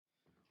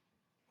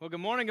Well, good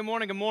morning, good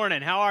morning, good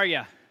morning. How are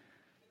you?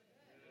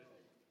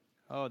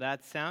 Oh,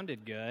 that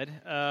sounded good.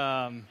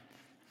 I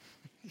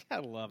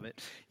love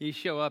it. You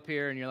show up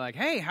here and you're like,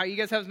 hey, how you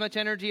guys have as much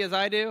energy as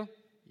I do?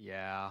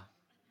 Yeah,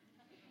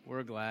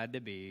 we're glad to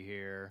be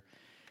here.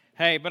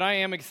 Hey, but I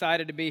am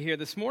excited to be here.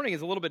 This morning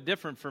is a little bit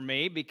different for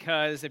me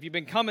because if you've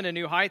been coming to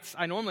New Heights,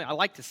 I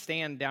like to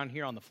stand down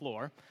here on the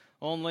floor,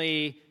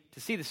 only to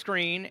see the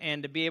screen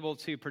and to be able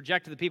to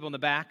project to the people in the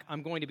back.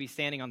 I'm going to be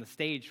standing on the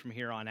stage from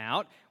here on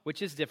out,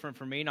 which is different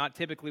for me, not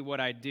typically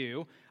what I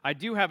do. I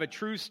do have a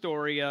true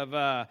story of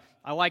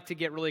I like to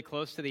get really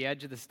close to the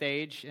edge of the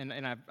stage, and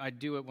I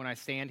do it when I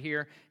stand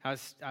here. I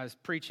was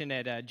preaching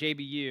at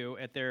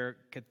JBU at their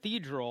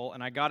cathedral,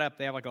 and I got up,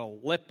 they have like a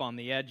lip on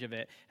the edge of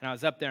it, and I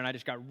was up there, and I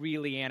just got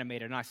really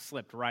animated, and I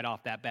slipped right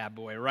off that bad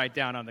boy, right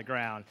down on the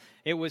ground.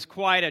 It was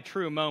quite a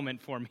true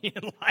moment for me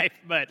in life,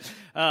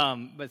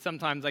 but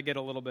sometimes I get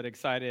a little bit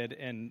excited,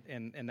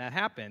 and that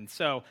happens.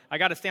 So I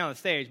got to stay on the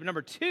stage. But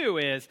number two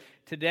is,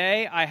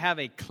 today I have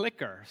a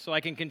clicker, so I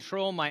can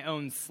control my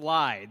own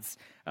slides.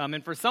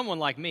 And for someone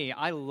like me,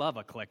 I love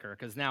a clicker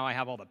because now I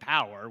have all the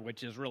power,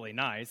 which is really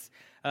nice.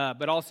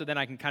 But also then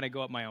I can kind of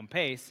go at my own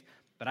pace.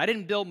 But I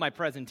didn't build my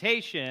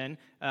presentation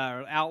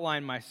or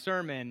outline my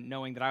sermon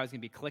knowing that I was going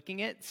to be clicking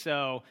it.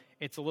 So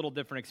it's a little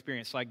different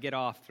experience. So I get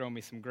off, throw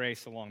me some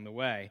grace along the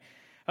way.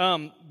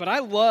 But I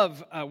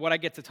love what I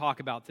get to talk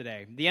about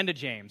today, the end of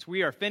James.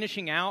 We are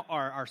finishing out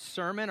our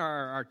sermon,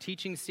 our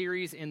teaching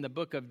series in the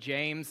book of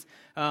James.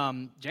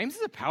 James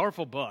is a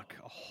powerful book,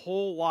 a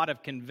whole lot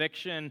of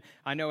conviction.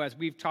 I know as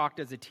we've talked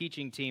as a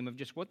teaching team of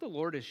just what the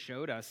Lord has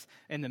showed us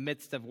in the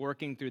midst of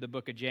working through the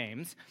book of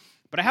James.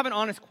 But I have an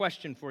honest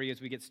question for you as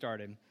we get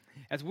started.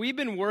 As we've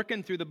been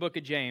working through the book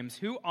of James,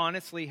 who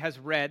honestly has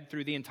read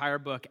through the entire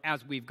book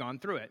as we've gone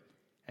through it?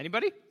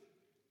 Anybody?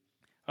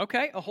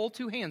 Okay, a whole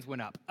two hands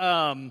went up.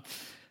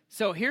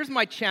 So here's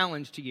my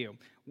challenge to you.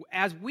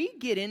 As we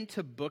get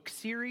into book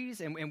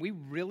series and we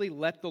really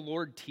let the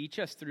Lord teach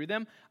us through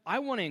them, I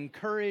want to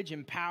encourage,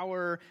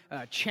 empower,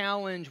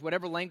 challenge,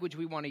 whatever language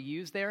we want to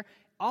use there,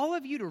 all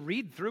of you to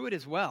read through it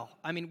as well.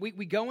 I mean,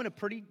 we go in a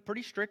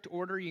pretty strict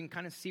order. You can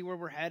kind of see where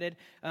we're headed,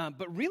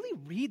 but really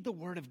read the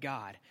Word of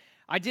God.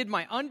 I did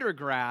my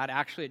undergrad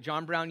actually at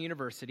John Brown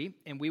University,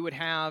 and we would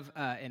have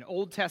an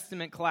Old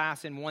Testament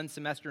class in one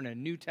semester and a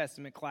New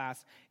Testament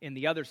class in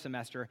the other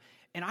semester.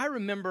 And I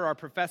remember our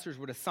professors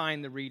would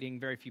assign the reading.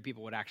 Very few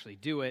people would actually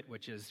do it,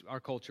 which is our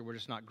culture. We're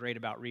just not great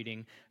about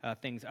reading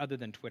things other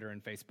than Twitter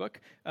and Facebook.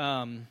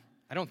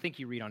 I don't think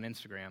you read on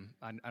Instagram.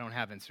 I don't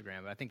have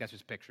Instagram, but I think that's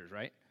just pictures,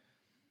 right?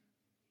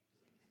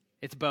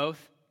 It's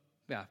both.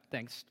 Yeah,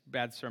 thanks.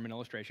 Bad sermon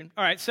illustration.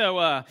 All right,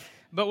 so,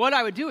 but what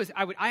I would do is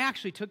I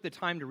actually took the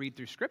time to read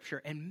through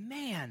Scripture, and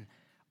man,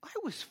 I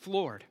was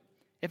floored.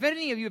 If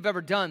any of you have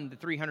ever done the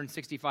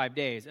 365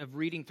 days of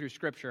reading through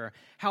Scripture,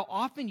 how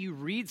often you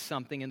read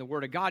something in the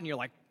Word of God, and you're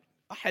like,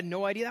 I had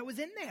no idea that was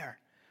in there.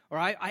 Or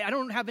I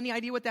don't have any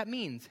idea what that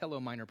means. Hello,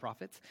 minor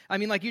prophets. I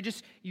mean, like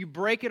you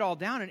break it all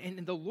down,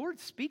 and the Lord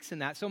speaks in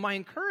that. So my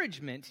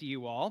encouragement to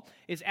you all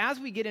is as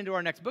we get into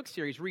our next book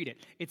series, read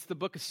it. It's the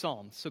book of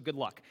Psalms, so good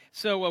luck.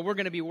 So we're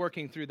going to be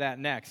working through that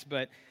next.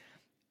 But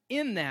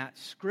in that,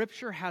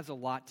 Scripture has a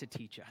lot to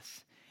teach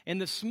us. And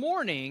this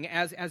morning,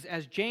 as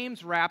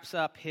James wraps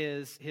up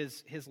his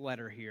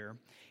letter here,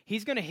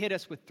 he's going to hit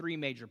us with three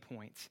major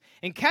points.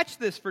 And catch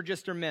this for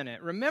just a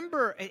minute.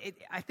 Remember,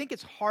 I think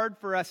it's hard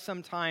for us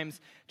sometimes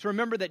to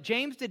remember that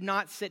James did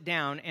not sit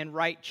down and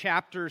write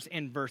chapters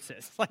and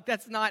verses. Like,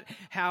 that's not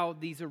how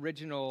these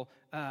original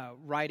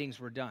writings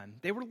were done.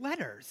 They were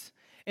letters.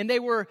 And they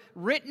were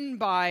written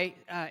by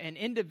an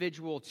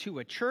individual to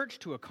a church,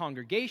 to a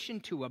congregation,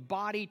 to a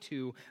body,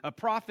 to a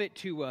prophet,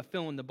 to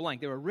fill in the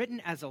blank. They were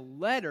written as a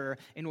letter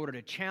in order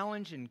to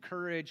challenge,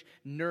 encourage,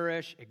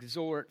 nourish,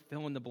 exhort,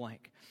 fill in the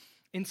blank.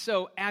 And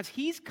so as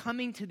he's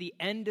coming to the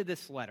end of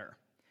this letter,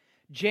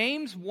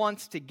 James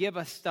wants to give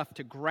us stuff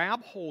to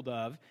grab hold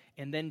of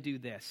and then do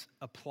this,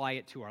 apply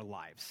it to our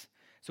lives.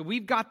 So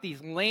we've got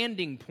these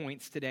landing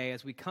points today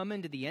as we come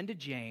into the end of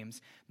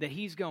James that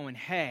he's going,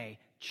 hey,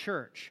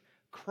 church,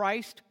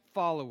 Christ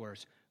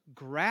followers,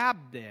 grab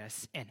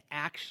this and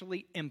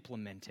actually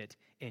implement it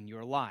in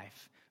your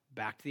life.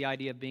 Back to the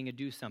idea of being a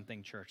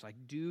do-something church. Like,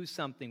 do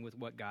something with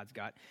what God's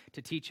got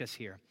to teach us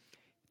here.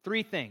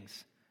 Three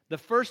things. The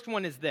first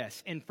one is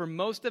this, and for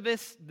most of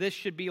us, this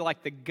should be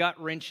like the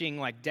gut-wrenching,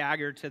 like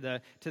dagger to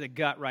the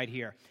gut right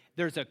here.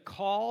 There's a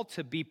call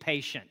to be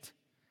patient.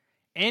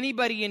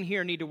 Anybody in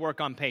here need to work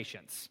on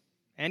patience?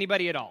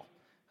 Anybody at all?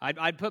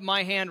 I'd put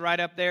my hand right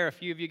up there. A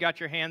few of you got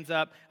your hands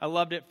up. I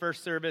loved it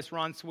first service.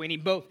 Ron Sweeney,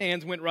 both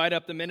hands went right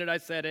up the minute I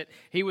said it.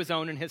 He was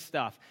owning his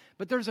stuff.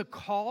 But there's a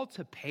call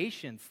to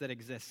patience that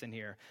exists in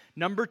here.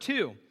 Number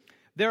two,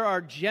 there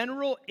are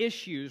general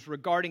issues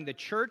regarding the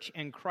church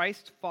and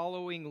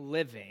Christ-following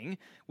living,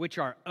 which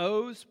are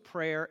oaths,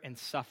 prayer, and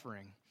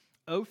suffering.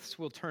 Oaths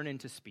will turn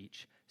into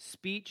speech.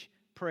 Speech,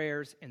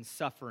 prayers, and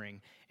suffering.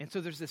 And so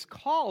there's this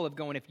call of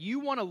going, if you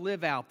want to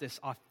live out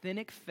this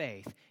authentic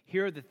faith,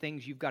 here are the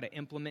things you've got to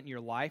implement in your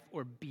life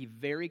or be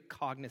very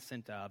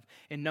cognizant of.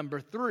 And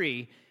number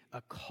 3,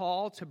 a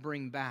call to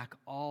bring back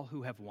all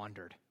who have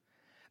wandered.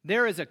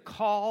 There is a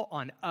call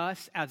on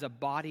us as a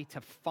body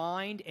to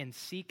find and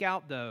seek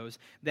out those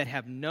that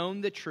have known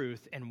the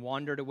truth and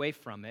wandered away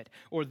from it,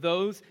 or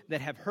those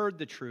that have heard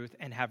the truth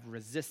and have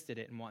resisted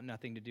it and want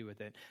nothing to do with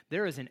it.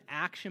 There is an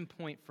action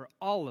point for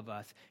all of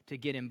us to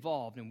get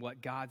involved in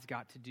what God's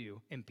got to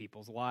do in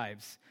people's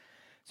lives.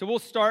 So we'll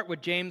start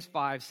with James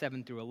 5,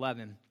 7 through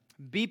 11.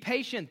 Be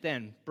patient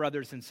then,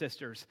 brothers and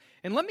sisters.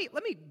 And let me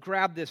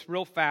grab this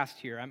real fast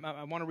here.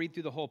 I want to read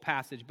through the whole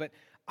passage, but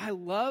I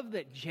love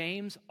that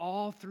James,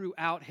 all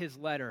throughout his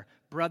letter,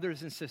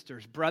 brothers and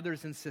sisters,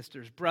 brothers and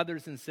sisters,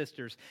 brothers and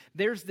sisters,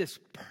 there's this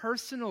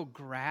personal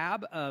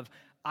grab of,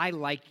 I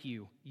like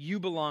you, you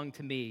belong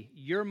to me,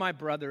 you're my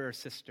brother or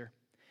sister.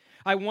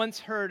 I once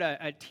heard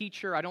a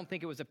teacher, I don't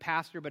think it was a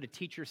pastor, but a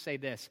teacher say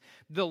this: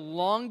 the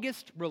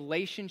longest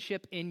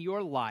relationship in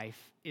your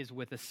life is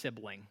with a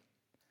sibling.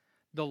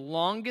 The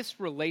longest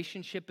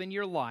relationship in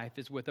your life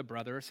is with a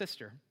brother or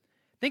sister.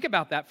 Think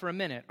about that for a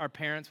minute. Our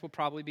parents will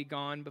probably be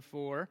gone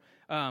before.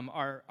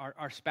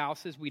 Our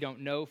spouses we don't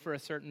know for a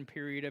certain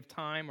period of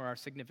time, or our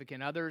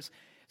significant others.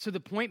 So the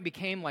point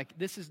became like,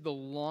 this is the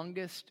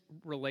longest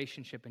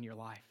relationship in your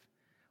life.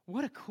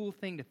 What a cool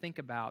thing to think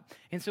about.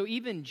 And so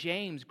even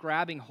James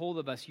grabbing hold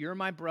of us, you're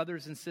my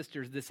brothers and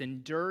sisters, this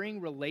enduring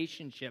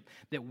relationship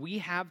that we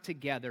have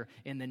together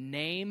in the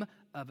name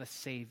of a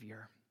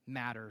Savior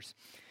matters.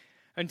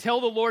 Until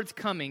the Lord's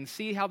coming,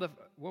 see how did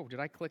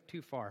I click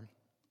too far?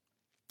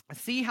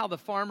 See how the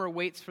farmer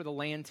waits for the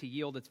land to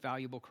yield its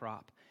valuable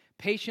crop,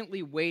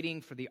 patiently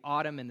waiting for the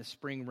autumn and the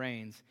spring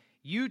rains.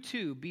 You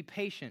too, be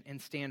patient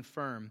and stand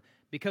firm,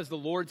 because the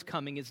Lord's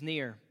coming is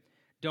near.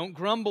 Don't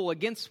grumble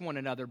against one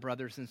another,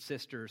 brothers and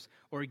sisters,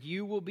 or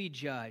you will be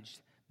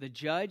judged. The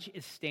judge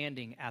is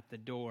standing at the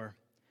door.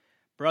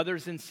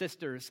 Brothers and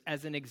sisters,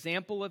 as an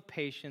example of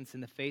patience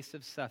in the face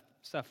of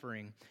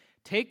suffering,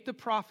 take the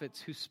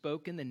prophets who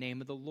spoke in the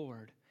name of the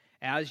Lord.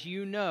 As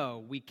you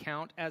know, we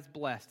count as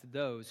blessed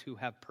those who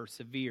have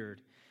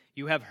persevered.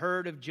 You have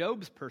heard of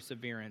Job's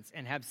perseverance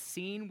and have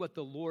seen what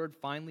the Lord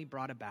finally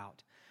brought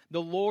about.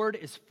 The Lord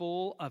is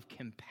full of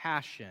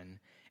compassion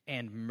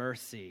and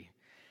mercy.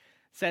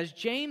 So as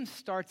James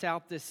starts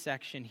out this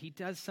section, he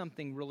does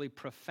something really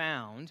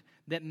profound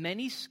that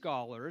many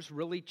scholars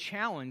really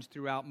challenge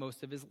throughout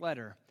most of his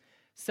letter.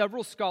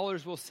 Several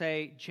scholars will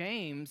say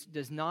James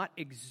does not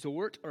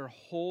exhort or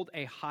hold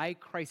a high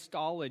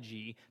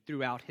Christology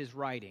throughout his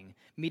writing,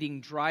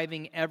 meaning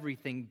driving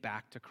everything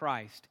back to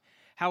Christ.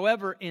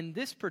 However, in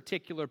this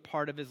particular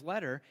part of his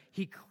letter,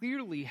 he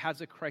clearly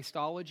has a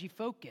Christology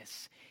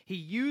focus. He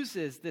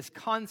uses this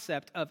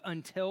concept of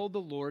until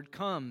the Lord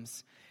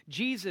comes.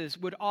 Jesus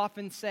would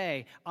often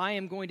say, I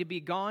am going to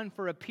be gone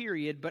for a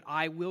period, but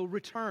I will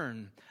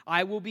return.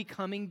 I will be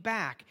coming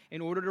back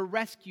in order to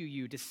rescue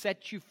you, to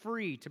set you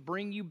free, to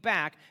bring you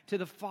back to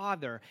the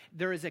Father.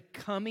 There is a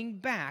coming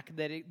back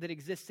that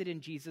existed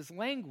in Jesus'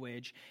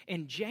 language,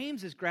 and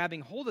James is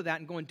grabbing hold of that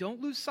and going,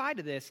 don't lose sight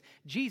of this.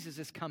 Jesus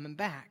is coming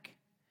back.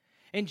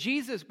 And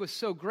Jesus was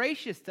so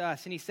gracious to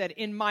us, and he said,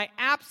 in my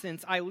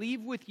absence, I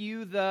leave with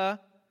you the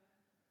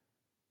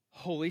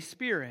Holy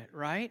Spirit,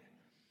 right?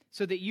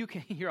 So that you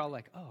can, you're all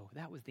like, oh,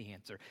 that was the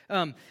answer.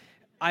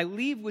 I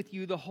leave with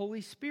you the Holy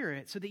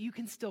Spirit so that you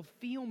can still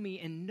feel me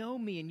and know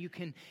me, and you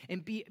can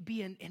be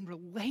in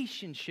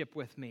relationship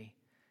with me.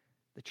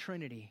 The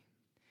Trinity.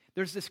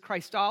 There's this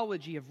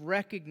Christology of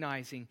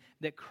recognizing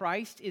that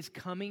Christ is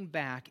coming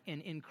back,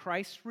 and in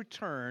Christ's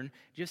return,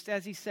 just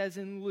as he says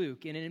in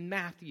Luke and in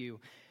Matthew,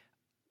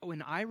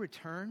 when I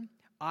return,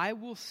 I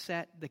will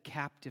set the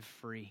captive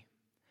free.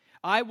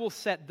 I will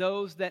set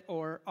those that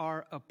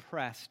are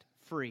oppressed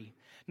free.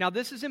 Now,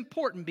 this is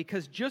important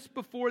because just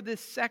before this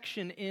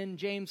section in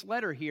James'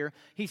 letter here,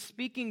 he's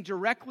speaking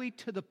directly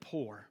to the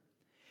poor.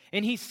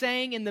 And he's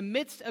saying, in the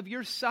midst of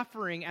your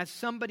suffering as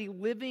somebody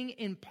living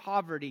in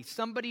poverty,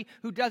 somebody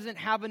who doesn't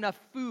have enough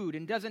food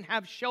and doesn't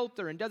have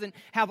shelter and doesn't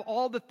have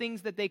all the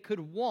things that they could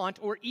want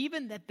or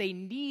even that they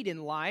need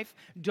in life,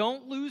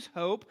 don't lose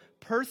hope,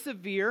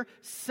 persevere,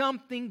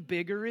 something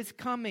bigger is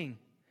coming.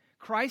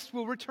 Christ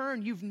will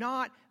return. You've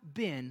not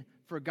been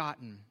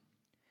forgotten.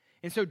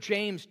 And so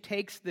James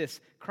takes this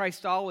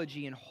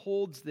Christology and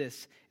holds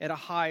this at a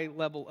high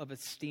level of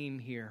esteem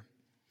here.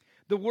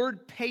 The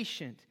word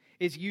patient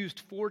is used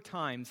 4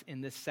 times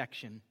in this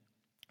section.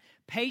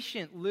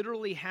 Patient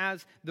literally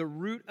has the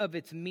root of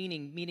its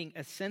meaning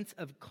a sense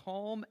of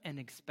calm and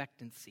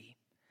expectancy.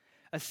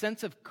 A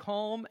sense of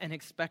calm and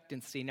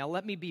expectancy. Now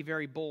let me be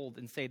very bold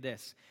and say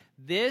this.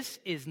 This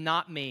is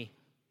not me.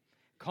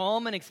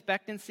 Calm and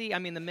expectancy, I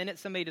mean, the minute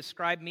somebody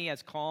described me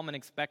as calm and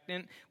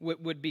expectant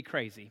would be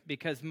crazy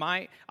because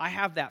I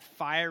have that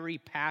fiery,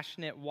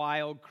 passionate,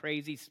 wild,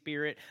 crazy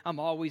spirit. I'm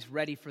always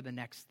ready for the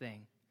next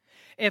thing.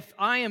 If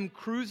I am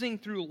cruising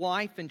through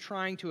life and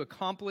trying to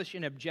accomplish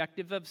an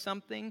objective of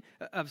some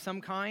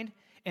kind,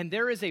 and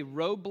there is a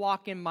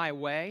roadblock in my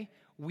way,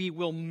 we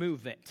will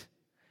move it.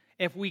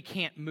 If we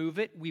can't move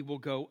it, we will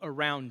go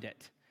around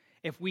it.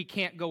 If we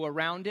can't go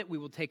around it, we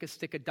will take a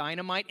stick of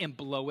dynamite and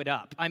blow it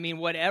up. I mean,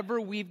 whatever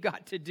we've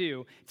got to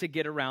do to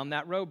get around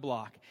that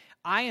roadblock.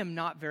 I am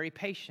not very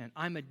patient.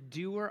 I'm a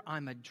doer,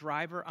 I'm a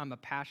driver, I'm a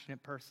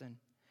passionate person.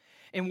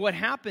 And what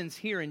happens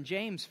here in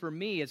James for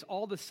me is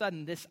all of a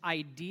sudden this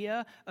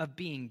idea of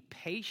being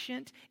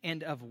patient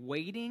and of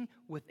waiting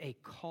with a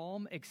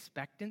calm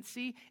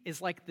expectancy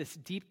is like this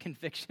deep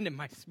conviction in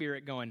my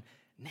spirit going,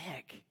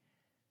 Nick,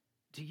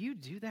 do you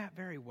do that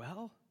very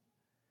well?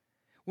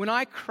 When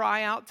I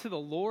cry out to the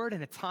Lord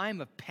in a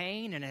time of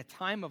pain and a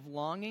time of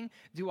longing,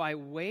 do I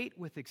wait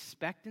with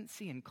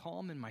expectancy and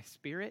calm in my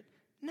spirit?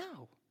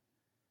 No.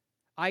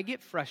 I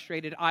get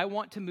frustrated. I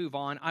want to move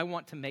on. I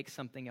want to make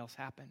something else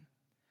happen.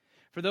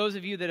 For those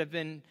of you that have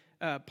been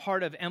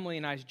part of Emily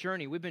and I's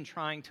journey, we've been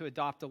trying to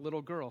adopt a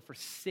little girl for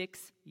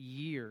 6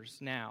 years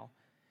now.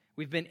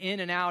 We've been in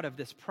and out of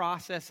this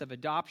process of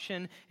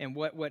adoption, and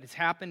what has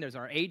happened is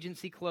our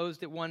agency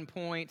closed at one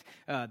point,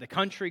 the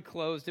country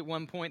closed at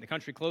one point, the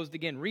country closed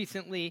again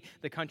recently,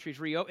 the country's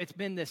reopened. It's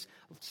been this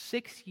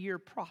 6-year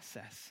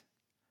process.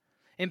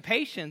 And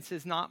patience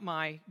is not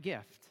my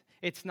gift.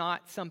 It's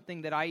not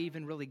something that I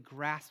even really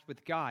grasped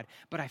with God,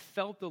 but I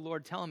felt the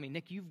Lord telling me,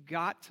 Nick, you've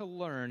got to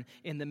learn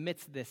in the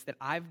midst of this that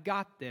I've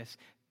got this.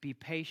 Be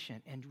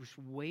patient and just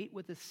wait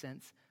with a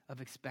sense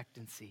of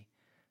expectancy.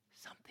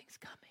 Something's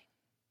coming.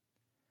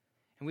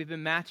 And we've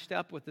been matched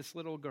up with this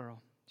little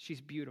girl.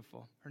 She's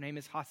beautiful. Her name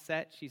is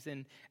Haset. She's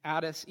in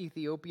Addis,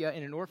 Ethiopia,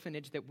 in an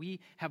orphanage that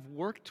we have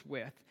worked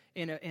with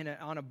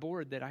on a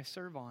board that I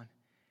serve on.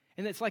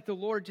 And it's like the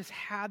Lord just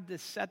had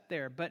this set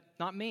there, but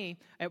not me.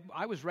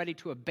 I was ready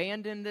to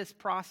abandon this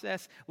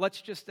process.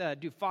 Let's just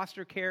do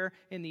foster care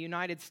in the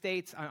United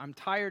States. I'm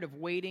tired of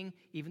waiting,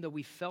 even though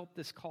we felt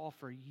this call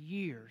for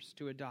years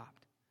to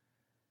adopt.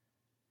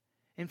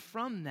 And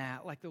from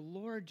that, like the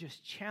Lord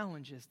just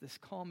challenges this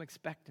calm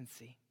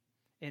expectancy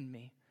in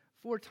me.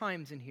 4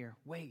 times in here,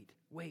 wait,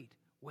 wait,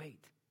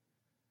 wait.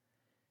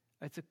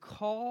 It's a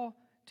call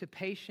to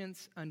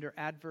patience under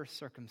adverse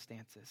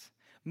circumstances.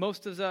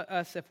 Most of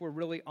us, if we're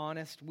really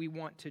honest, we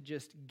want to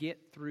just get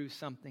through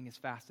something as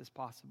fast as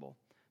possible.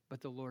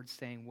 But the Lord's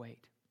saying, wait.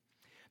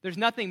 There's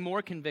nothing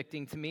more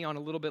convicting to me on a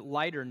little bit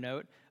lighter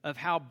note of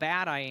how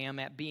bad I am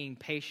at being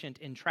patient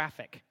in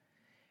traffic.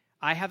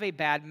 I have a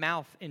bad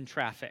mouth in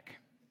traffic.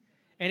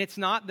 And it's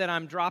not that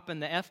I'm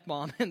dropping the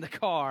F-bomb in the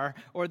car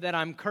or that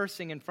I'm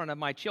cursing in front of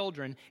my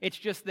children. It's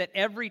just that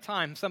every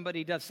time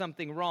somebody does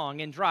something wrong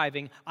in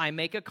driving, I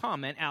make a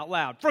comment out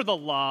loud. For the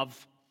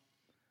love.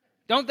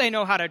 Don't they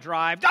know how to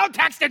drive? Don't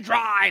text and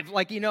drive.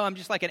 Like, I'm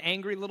just like an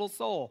angry little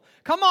soul.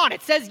 Come on,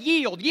 it says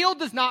yield. Yield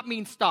does not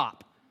mean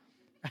stop.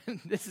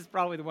 This is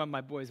probably the one my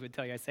boys would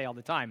tell you I say all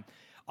the time.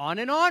 On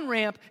and on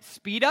ramp,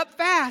 speed up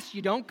fast.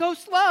 You don't go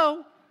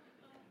slow.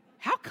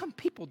 How come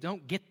people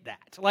don't get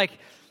that?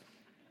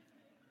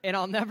 And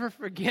I'll never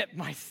forget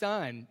my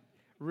son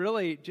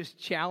really just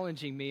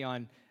challenging me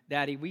on,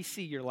 Daddy, we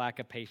see your lack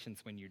of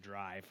patience when you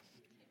drive.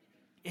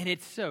 And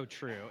it's so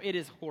true. It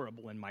is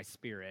horrible in my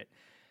spirit.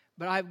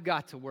 But I've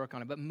got to work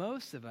on it. But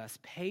most of us,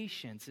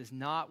 patience is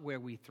not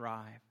where we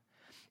thrive.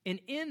 And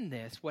in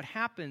this, what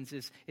happens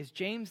is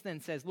James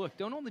then says, look,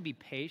 don't only be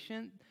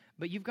patient,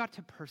 but you've got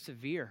to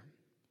persevere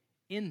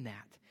in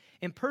that.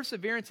 And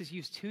perseverance is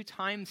used 2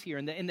 times here.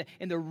 And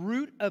the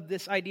root of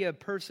this idea of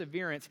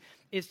perseverance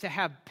is to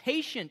have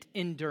patient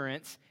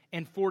endurance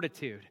and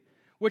fortitude.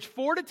 Which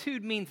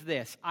fortitude means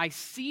this: I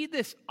see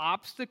this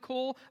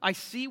obstacle, I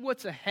see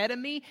what's ahead of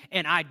me,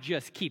 and I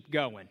just keep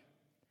going.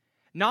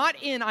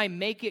 Not in I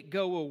make it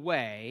go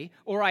away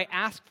or I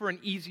ask for an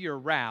easier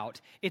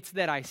route. It's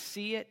that I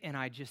see it and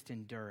I just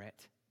endure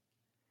it.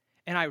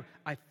 And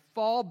I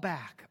fall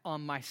back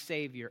on my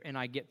Savior and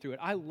I get through it.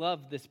 I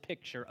love this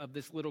picture of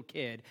this little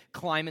kid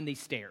climbing these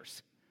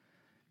stairs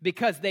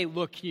because they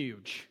look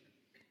huge,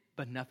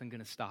 but nothing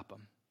going to stop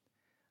him.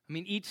 I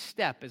mean, each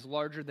step is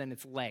larger than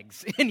its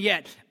legs, and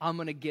yet I'm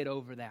going to get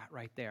over that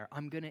right there.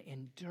 I'm going to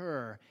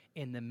endure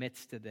in the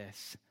midst of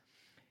this.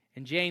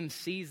 And James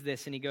sees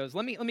this and he goes,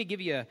 let me give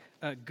you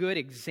a good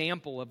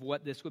example of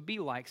what this would be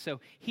like.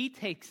 So he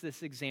takes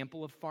this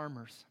example of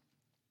farmers.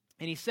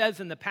 And he says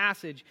in the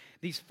passage,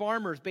 these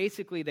farmers,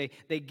 basically,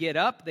 they get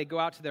up, they go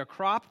out to their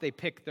crop, they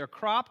pick their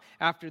crop.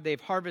 After they've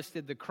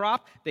harvested the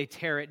crop, they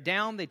tear it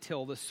down, they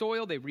till the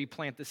soil, they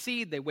replant the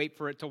seed, they wait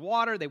for it to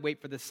water, they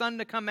wait for the sun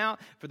to come out,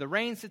 for the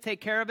rains to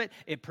take care of it.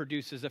 It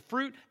produces a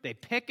fruit, they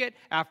pick it,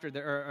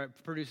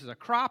 it produces a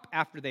crop.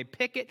 After they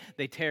pick it,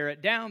 they tear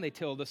it down, they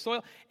till the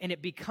soil, and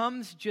it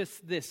becomes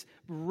just this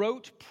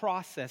rote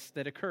process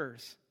that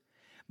occurs.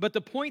 But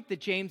the point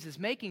that James is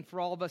making for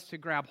all of us to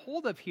grab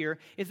hold of here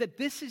is that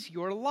this is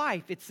your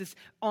life. It's this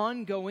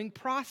ongoing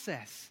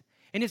process.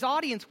 And his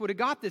audience would have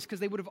got this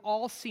because they would have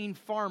all seen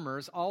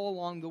farmers all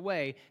along the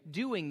way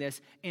doing this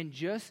and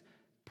just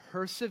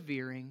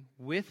persevering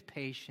with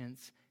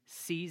patience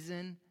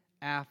season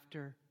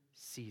after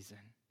season.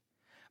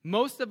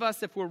 Most of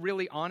us, if we're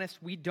really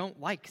honest, we don't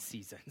like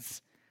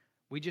seasons.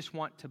 We just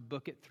want to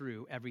book it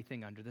through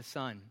everything under the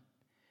sun.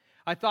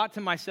 I thought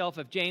to myself,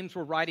 if James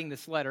were writing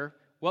this letter,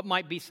 what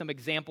might be some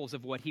examples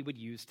of what he would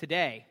use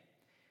today?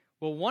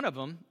 Well, one of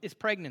them is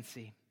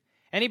pregnancy.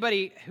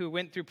 Anybody who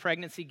went through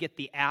pregnancy get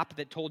the app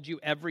that told you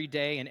every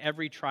day and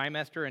every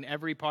trimester and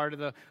every part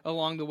of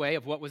along the way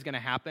of what was going to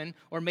happen?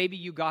 Or maybe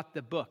you got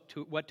the book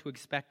to what to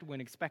expect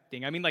when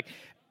expecting. I mean, like,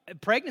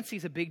 pregnancy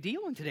is a big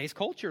deal in today's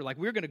culture. Like,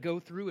 we're going to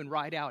go through and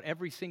write out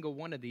every single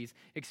one of these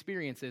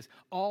experiences,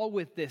 all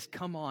with this,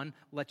 come on,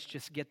 let's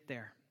just get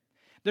there.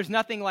 There's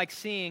nothing like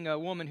seeing a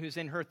woman who's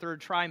in her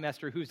third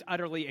trimester who's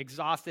utterly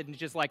exhausted and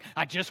just like,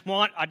 I just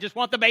want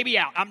the baby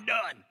out. I'm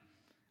done.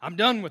 I'm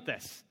done with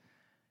this.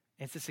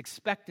 It's this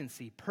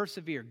expectancy,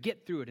 persevere,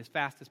 get through it as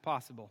fast as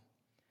possible.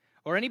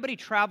 Or anybody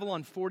travel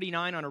on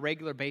 49 on a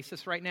regular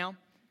basis right now?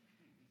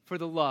 For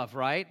the love,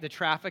 right? The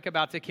traffic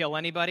about to kill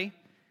anybody?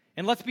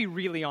 And let's be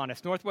really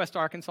honest, Northwest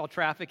Arkansas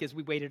traffic is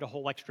we waited a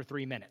whole extra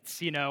 3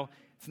 minutes, you know?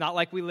 It's not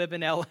like we live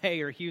in LA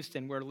or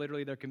Houston where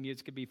literally their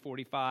commutes could be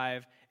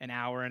 45, an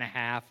hour and a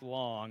half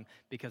long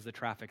because the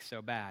traffic's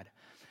so bad.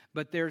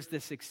 But there's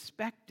this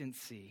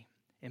expectancy,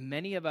 and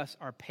many of us,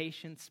 our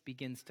patience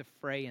begins to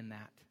fray in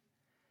that.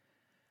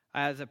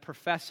 As a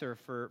professor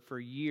for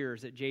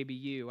years at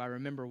JBU, I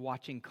remember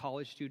watching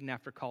college student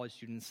after college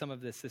student. Some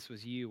of this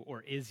was you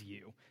or is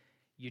you.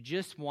 You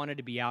just wanted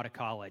to be out of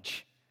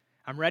college.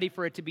 I'm ready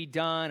for it to be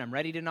done. I'm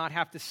ready to not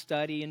have to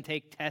study and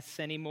take tests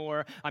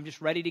anymore. I'm just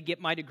ready to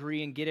get my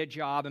degree and get a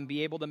job and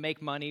be able to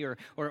make money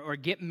or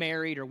get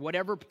married or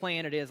whatever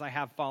plan it is I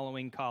have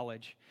following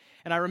college.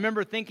 And I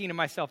remember thinking to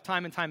myself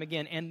time and time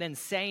again and then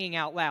saying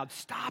out loud,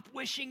 stop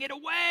wishing it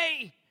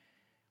away.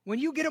 When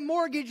you get a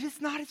mortgage,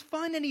 it's not as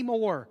fun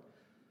anymore.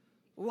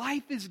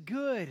 Life is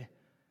good,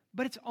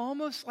 but it's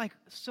almost like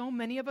so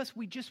many of us,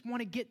 we just want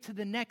to get to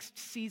the next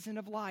season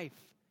of life.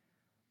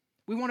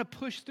 We want to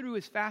push through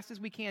as fast as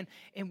we can,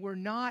 and we're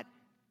not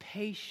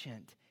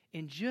patient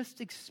in just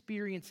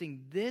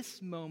experiencing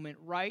this moment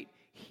right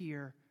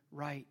here,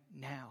 right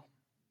now.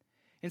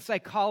 In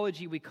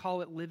psychology, we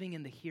call it living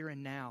in the here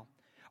and now.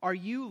 Are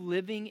you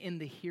living in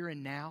the here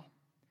and now?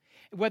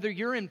 Whether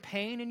you're in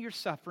pain and you're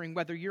suffering,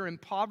 whether you're in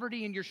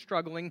poverty and you're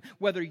struggling,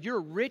 whether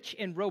you're rich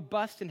and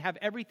robust and have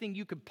everything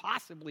you could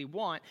possibly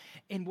want,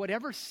 in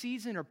whatever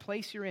season or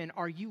place you're in,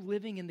 are you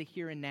living in the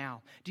here and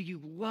now? Do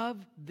you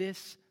love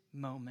this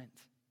moment?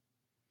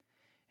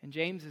 And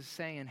James is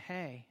saying,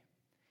 hey,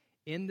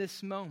 in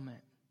this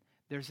moment,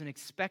 there's an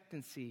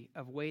expectancy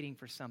of waiting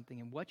for something.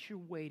 And what you're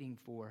waiting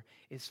for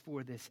is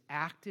for this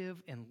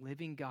active and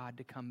living God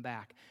to come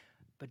back.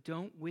 But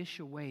don't wish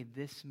away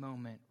this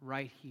moment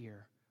right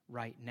here,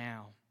 right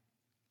now.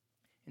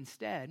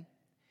 Instead,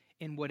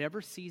 in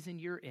whatever season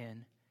you're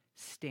in,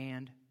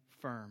 stand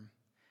firm.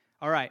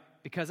 All right,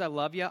 because I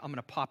love you, I'm going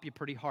to pop you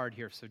pretty hard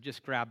here, so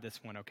just grab this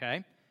one,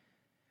 okay?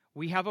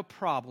 We have a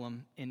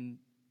problem in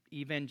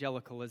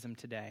evangelicalism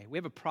today. We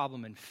have a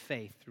problem in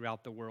faith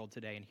throughout the world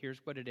today, and here's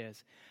what it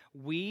is.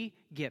 We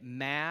get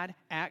mad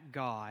at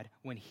God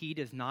when He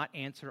does not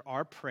answer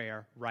our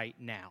prayer right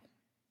now.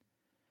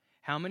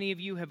 How many of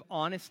you have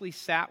honestly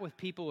sat with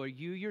people or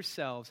you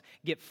yourselves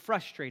get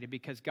frustrated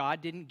because God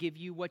didn't give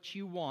you what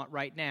you want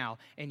right now,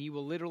 and you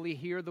will literally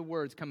hear the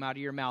words come out of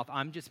your mouth,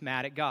 I'm just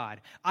mad at God.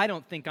 I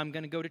don't think I'm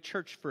going to go to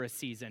church for a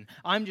season.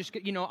 I'm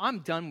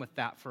done with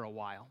that for a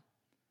while.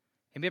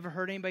 Have you ever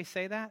heard anybody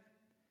say that?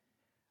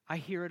 I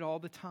hear it all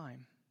the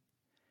time.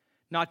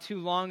 Not too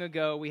long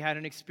ago, we had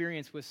an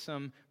experience with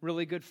some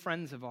really good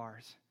friends of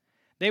ours.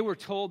 They were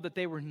told that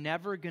they were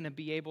never going to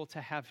be able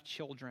to have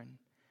children.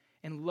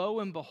 And lo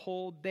and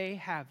behold, they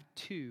have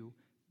 2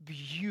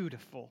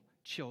 beautiful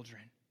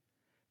children.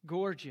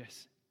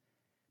 Gorgeous.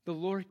 The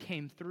Lord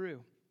came through.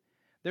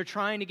 They're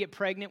trying to get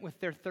pregnant with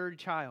their 3rd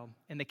child,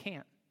 and they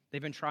can't.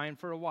 They've been trying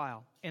for a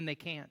while, and they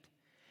can't.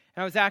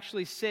 And I was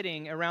actually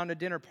sitting around a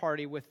dinner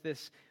party with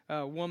this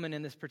woman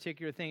in this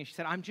particular thing. She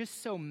said, I'm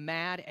just so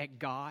mad at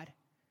God.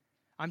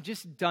 I'm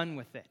just done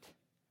with it.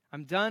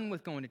 I'm done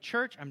with going to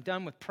church. I'm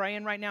done with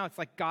praying right now. It's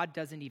like God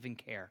doesn't even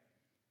care.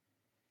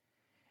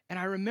 And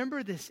I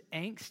remember this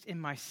angst in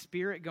my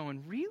spirit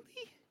going, really?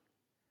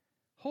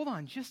 Hold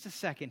on just a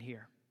second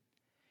here.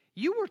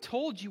 You were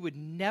told you would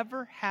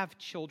never have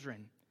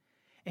children,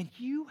 and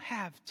you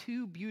have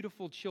 2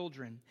 beautiful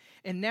children.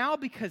 And now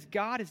because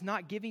God is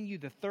not giving you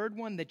the 3rd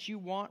one that you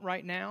want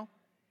right now,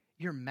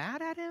 you're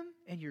mad at Him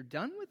and you're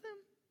done with Him?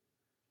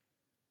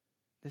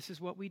 This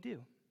is what we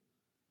do.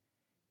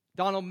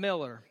 Donald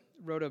Miller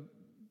wrote a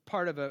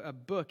part of a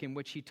book in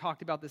which he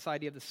talked about this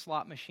idea of the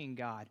slot machine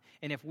God.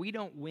 And if we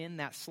don't win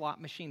that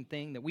slot machine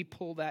thing, that we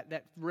pull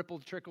that ripple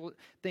trickle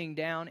thing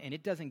down and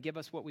it doesn't give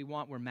us what we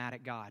want, we're mad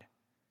at God.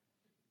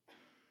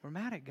 We're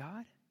mad at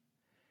God.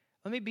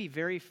 Let me be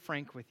very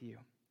frank with you.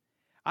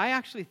 I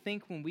actually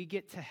think when we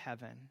get to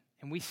heaven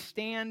and we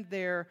stand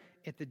there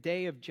at the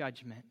day of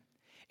judgment,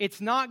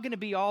 it's not going to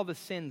be all the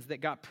sins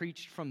that got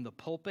preached from the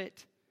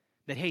pulpit.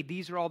 That, hey,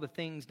 these are all the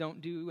things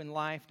don't do in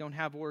life. Don't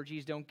have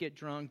orgies. Don't get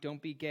drunk.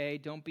 Don't be gay.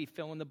 Don't be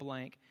fill in the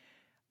blank.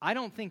 I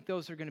don't think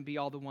those are going to be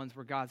all the ones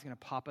where God's going to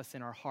pop us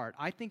in our heart.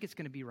 I think it's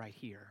going to be right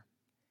here.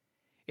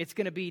 It's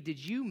going to be,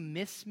 did you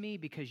miss me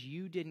because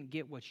you didn't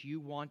get what you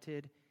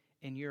wanted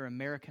in your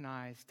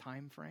Americanized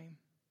time frame?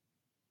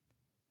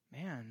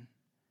 Man,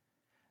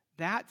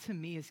 that to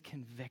me is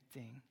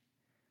convicting.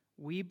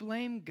 We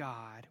blame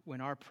God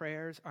when our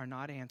prayers are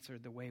not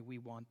answered the way we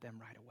want them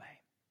right away.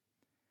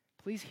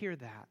 Please hear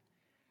that.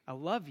 I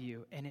love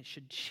you, and it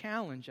should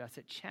challenge us.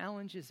 It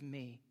challenges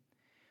me.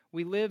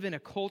 We live in a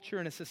culture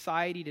and a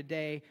society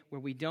today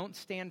where we don't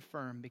stand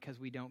firm because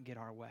we don't get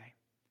our way.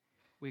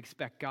 We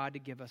expect God to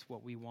give us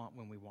what we want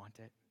when we want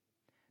it.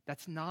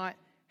 That's not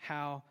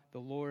how the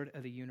Lord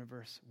of the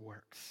universe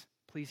works.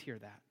 Please hear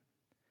that.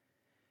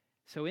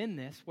 So in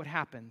this, what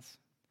happens?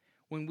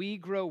 When we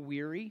grow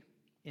weary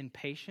in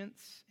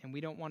patience and we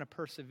don't want to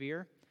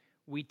persevere,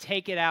 we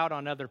take it out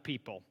on other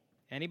people.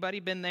 Anybody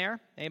been there?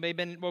 Anybody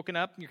been woken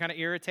up? You're kind of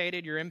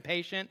irritated, you're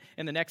impatient,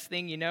 and the next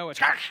thing you know, it's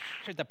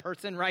the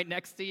person right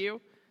next to you.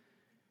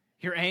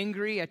 You're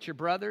angry at your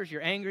brothers,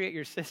 you're angry at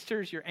your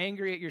sisters, you're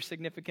angry at your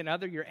significant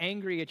other, you're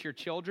angry at your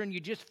children.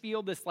 You just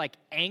feel this like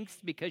angst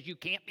because you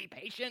can't be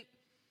patient.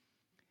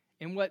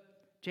 And what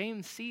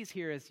James sees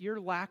here is your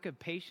lack of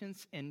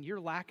patience and your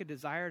lack of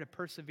desire to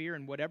persevere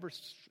in whatever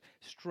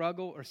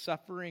struggle or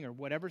suffering or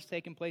whatever's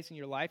taking place in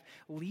your life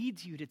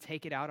leads you to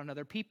take it out on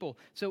other people.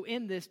 So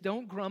in this,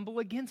 don't grumble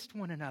against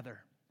one another.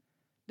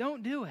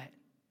 Don't do it.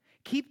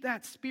 Keep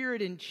that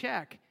spirit in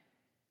check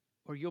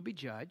or you'll be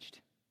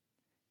judged.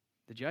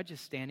 The judge is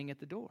standing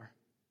at the door.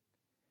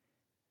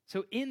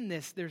 So in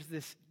this, there's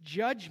this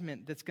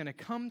judgment that's going to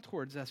come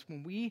towards us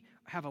when we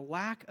have a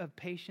lack of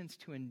patience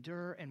to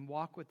endure and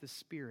walk with the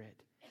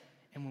Spirit,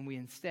 and when we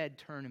instead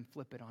turn and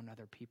flip it on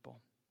other people.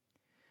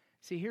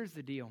 See, here's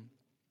the deal.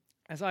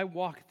 As I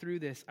walk through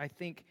this, I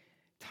think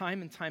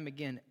time and time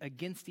again,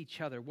 against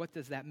each other. What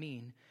does that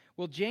mean?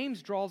 Well,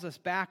 James draws us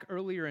back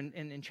earlier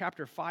in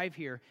chapter 5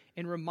 here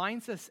and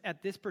reminds us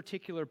at this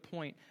particular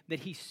point that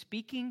he's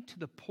speaking to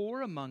the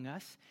poor among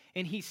us,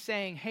 and he's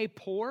saying, hey,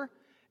 poor,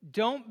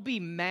 don't be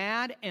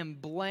mad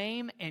and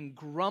blame and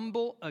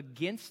grumble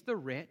against the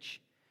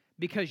rich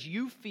because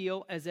you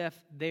feel as if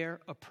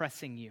they're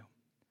oppressing you.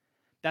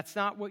 That's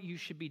not what you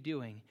should be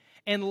doing.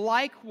 And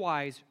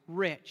likewise,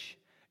 rich,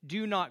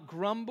 do not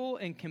grumble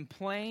and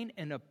complain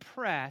and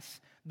oppress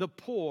the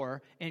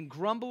poor and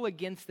grumble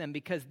against them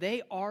because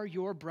they are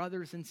your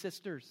brothers and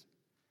sisters.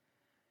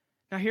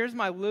 Now here's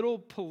my little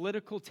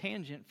political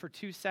tangent for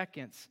 2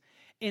 seconds.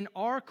 In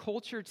our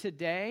culture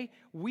today,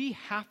 we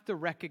have to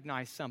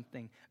recognize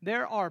something.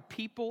 There are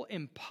people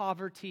in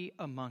poverty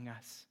among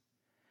us.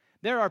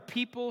 There are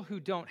people who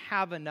don't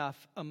have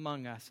enough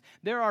among us.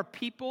 There are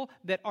people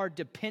that are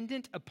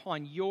dependent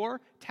upon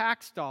your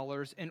tax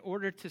dollars in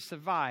order to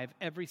survive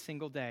every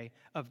single day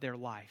of their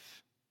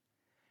life.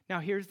 Now,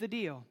 here's the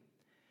deal.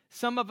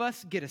 Some of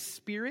us get a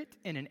spirit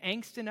and an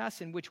angst in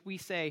us in which we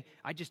say,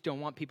 I just don't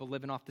want people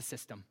living off the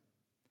system.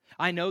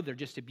 I know they're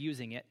just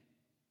abusing it.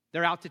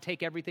 They're out to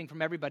take everything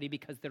from everybody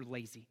because they're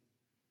lazy.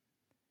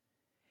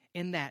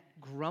 In that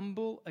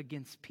grumble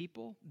against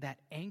people, that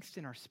angst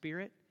in our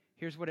spirit,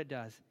 here's what it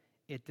does.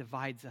 It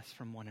divides us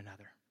from one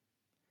another.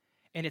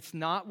 And it's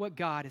not what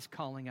God is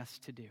calling us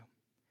to do.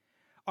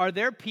 Are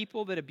there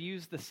people that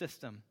abuse the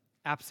system?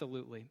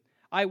 Absolutely.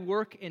 I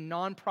work in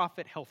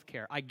nonprofit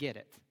healthcare. I get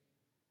it.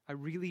 I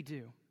really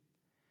do.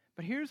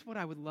 But here's what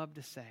I would love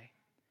to say.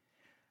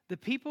 The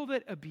people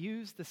that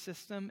abuse the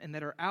system and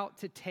that are out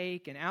to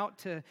take and out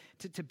to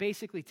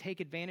basically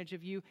take advantage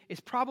of you is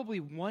probably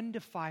 1 to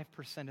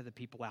 5% of the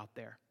people out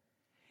there.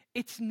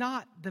 It's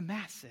not the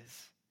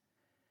masses.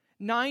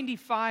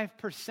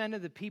 95%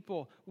 of the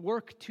people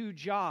work 2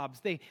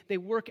 jobs. They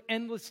work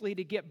endlessly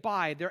to get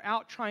by. They're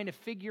out trying to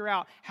figure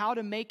out how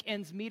to make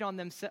ends meet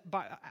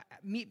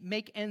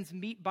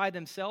by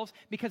themselves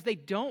because they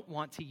don't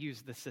want to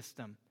use the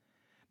system.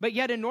 But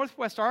yet in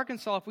Northwest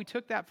Arkansas, if we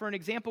took that for an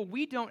example,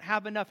 we don't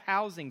have enough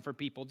housing for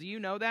people. Do you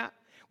know that?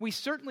 We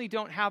certainly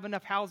don't have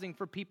enough housing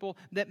for people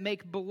that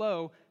make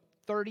below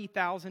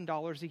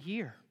 $30,000 a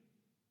year,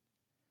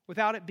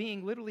 without it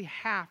being literally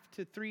half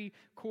to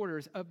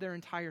 3/4 of their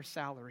entire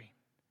salary.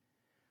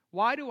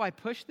 Why do I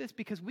push this?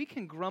 Because we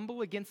can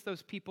grumble against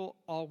those people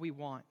all we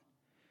want.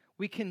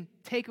 We can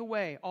take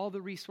away all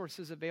the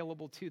resources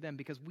available to them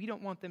because we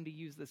don't want them to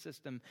use the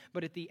system.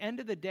 But at the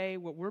end of the day,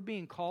 what we're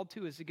being called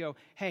to is to go,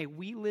 hey,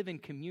 we live in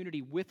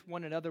community with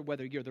one another,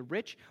 whether you're the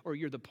rich or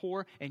you're the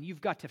poor, and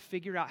you've got to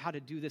figure out how to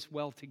do this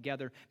well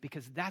together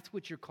because that's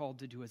what you're called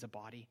to do as a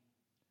body.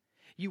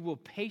 You will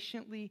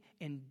patiently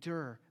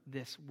endure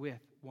this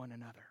with one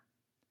another.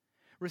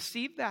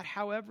 Receive that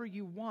however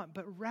you want,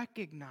 but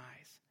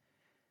recognize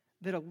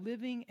that a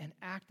living and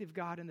active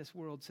God in this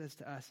world says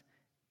to us,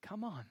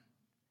 come on.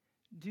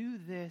 Do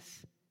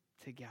this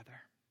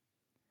together.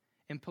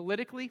 And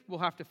politically, we'll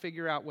have to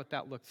figure out what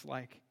that looks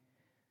like.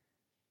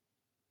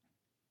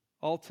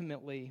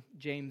 Ultimately,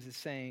 James is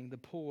saying the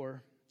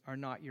poor are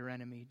not your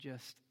enemy,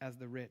 just as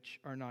the rich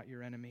are not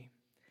your enemy.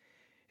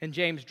 And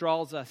James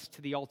draws us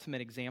to the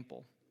ultimate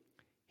example.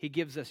 He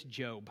gives us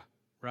Job,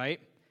 right?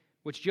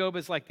 Which Job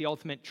is like the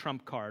ultimate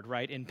trump card,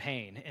 right? In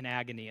pain, in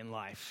agony, in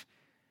life.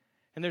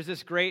 And there's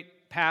this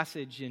great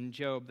passage in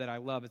Job that I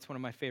love. It's one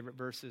of my favorite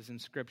verses in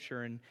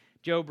Scripture. And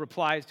Job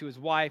replies to his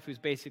wife, who's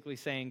basically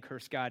saying,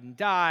 curse God and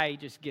die,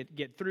 just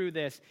get through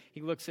this.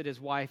 He looks at his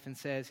wife and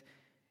says,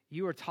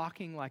 you are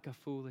talking like a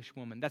foolish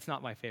woman. That's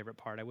not my favorite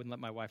part. I wouldn't let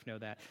my wife know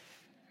that.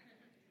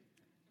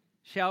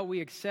 Shall we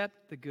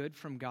accept the good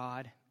from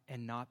God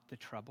and not the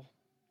trouble?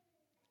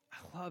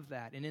 I love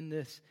that. And in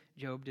this,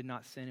 Job did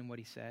not sin in what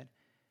he said.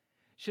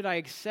 Should I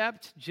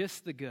accept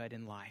just the good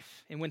in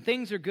life? And when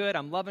things are good,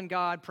 I'm loving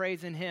God,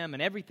 praising Him,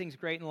 and everything's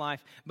great in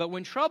life. But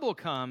when trouble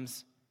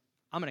comes,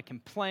 I'm going to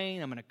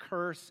complain, I'm going to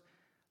curse,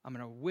 I'm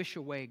going to wish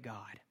away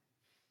God.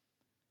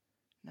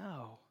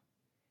 No.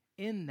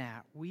 In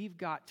that, we've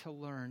got to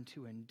learn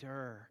to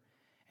endure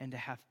and to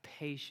have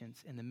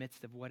patience in the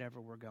midst of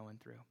whatever we're going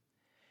through.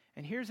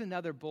 And here's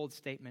another bold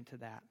statement to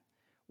that.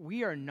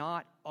 We are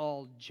not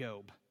all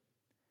Job.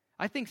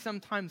 I think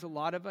sometimes a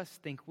lot of us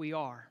think we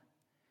are.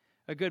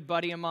 A good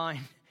buddy of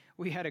mine,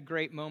 we had a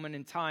great moment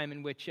in time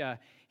in which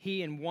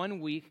he in 1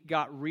 week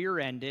got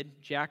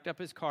rear-ended, jacked up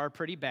his car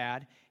pretty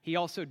bad. He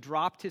also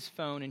dropped his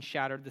phone and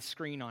shattered the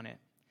screen on it.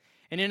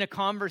 And in a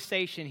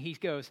conversation, he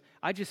goes,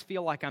 I just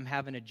feel like I'm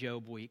having a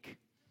Job week.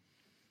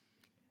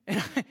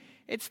 And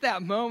it's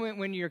that moment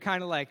when you're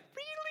kind of like,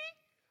 really?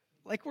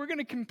 Like we're going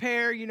to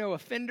compare, a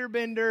fender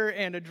bender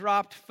and a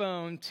dropped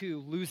phone to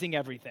losing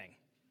everything.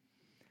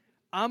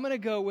 I'm going to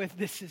go with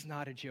this is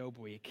not a Job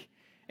week.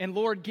 And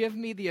Lord, give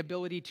me the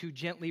ability to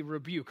gently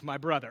rebuke my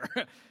brother.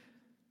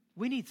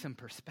 We need some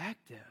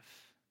perspective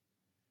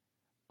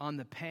on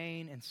the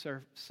pain and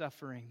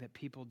suffering that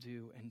people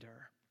do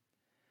endure.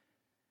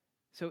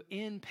 So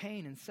in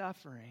pain and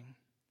suffering,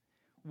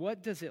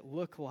 what does it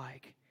look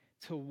like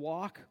to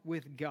walk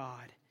with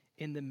God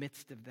in the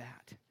midst of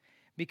that?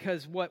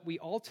 Because what we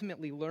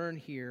ultimately learn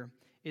here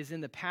is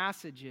in the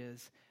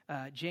passages,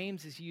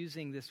 James is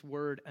using this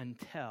word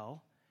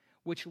until,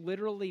 which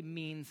literally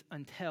means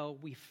until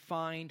we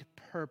find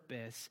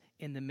purpose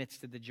in the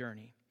midst of the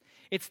journey.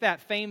 It's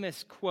that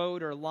famous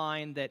quote or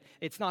line that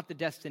it's not the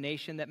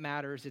destination that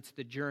matters, it's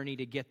the journey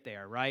to get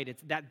there, right?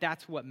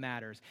 That's what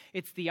matters.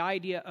 It's the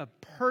idea of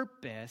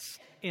purpose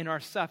in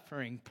our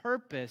suffering,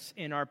 purpose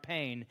in our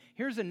pain.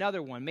 Here's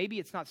another one. Maybe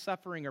it's not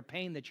suffering or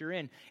pain that you're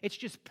in. It's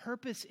just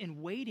purpose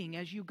in waiting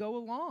as you go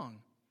along.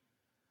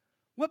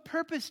 What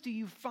purpose do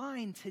you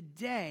find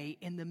today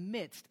in the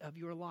midst of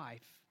your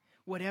life,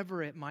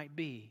 whatever it might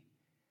be?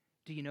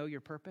 Do you know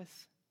your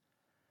purpose?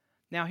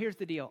 Now, here's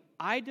the deal.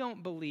 I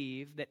don't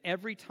believe that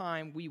every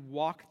time we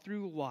walk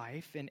through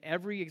life, in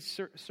every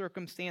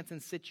circumstance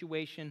and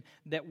situation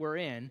that we're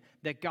in,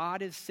 that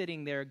God is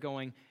sitting there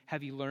going,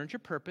 have you learned your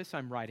purpose?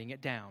 I'm writing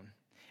it down.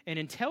 And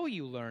until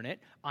you learn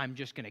it, I'm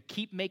just going to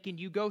keep making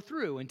you go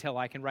through until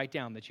I can write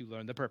down that you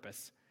learned the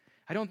purpose.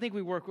 I don't think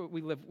we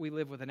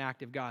live with an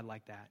active God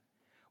like that.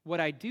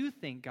 What I do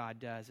think God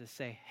does is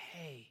say,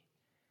 hey,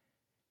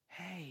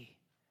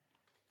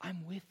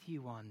 I'm with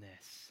you on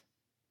this.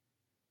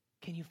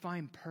 Can you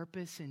find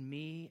purpose in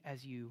me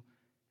as you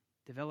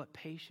develop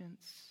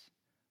patience,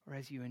 or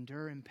as you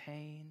endure in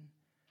pain,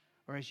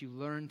 or as you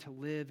learn to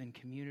live in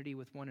community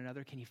with one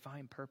another? Can you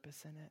find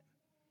purpose in it?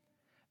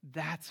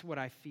 That's what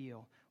I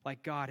feel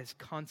like God is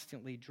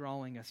constantly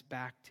drawing us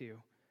back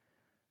to.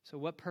 So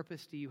what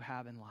purpose do you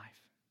have in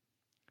life?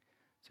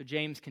 So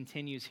James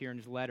continues here in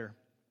his letter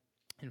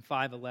in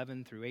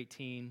 5:11 through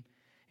 18.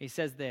 He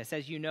says this,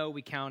 as you know,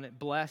 we count it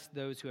blessed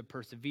those who have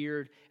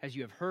persevered, as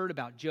you have heard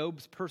about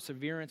Job's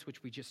perseverance,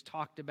 which we just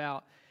talked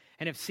about,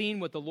 and have seen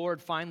what the Lord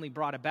finally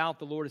brought about.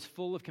 The Lord is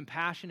full of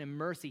compassion and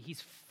mercy.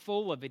 He's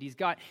full of it. He's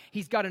got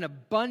an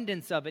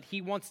abundance of it.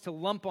 He wants to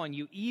lump on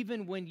you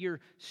even when you're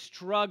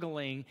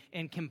struggling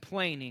and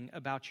complaining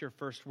about your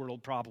first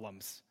world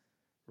problems,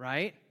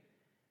 right?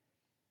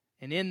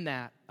 And in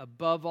that,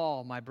 above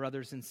all, my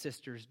brothers and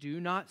sisters, do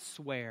not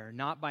swear,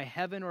 not by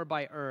heaven or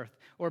by earth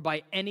or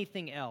by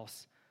anything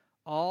else.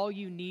 All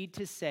you need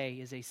to say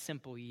is a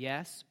simple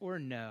yes or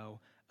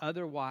no,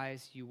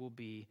 otherwise you will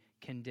be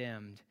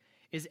condemned.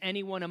 Is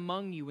anyone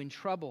among you in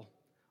trouble?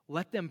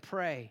 Let them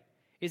pray.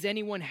 Is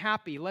anyone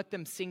happy? Let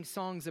them sing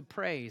songs of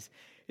praise.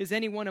 Is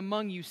anyone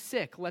among you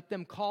sick? Let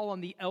them call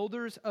on the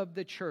elders of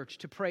the church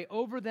to pray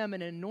over them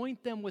and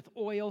anoint them with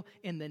oil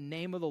in the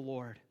name of the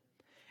Lord.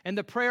 And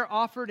the prayer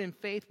offered in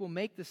faith will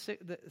make the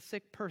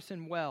sick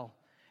person well,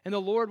 and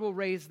the Lord will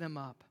raise them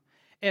up.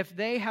 If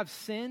they have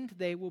sinned,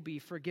 they will be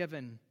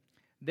forgiven.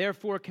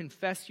 Therefore,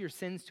 confess your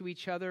sins to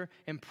each other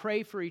and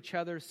pray for each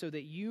other so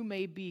that you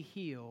may be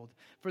healed.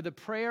 For the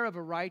prayer of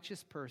a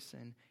righteous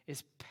person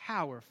is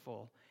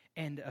powerful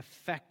and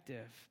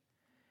effective.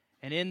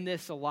 And in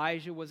this,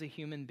 Elijah was a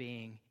human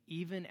being,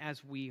 even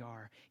as we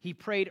are. He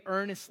prayed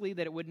earnestly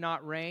that it would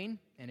not rain,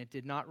 and it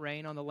did not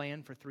rain on the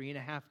land for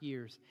 3.5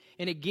 years.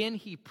 And again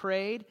he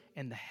prayed,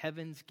 and the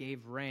heavens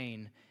gave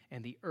rain,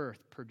 and the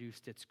earth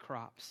produced its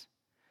crops.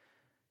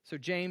 So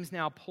James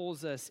now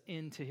pulls us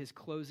into his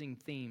closing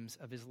themes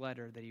of his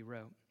letter that he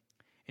wrote.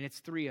 And it's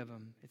 3 of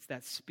them. It's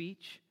that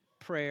speech,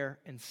 prayer,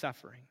 and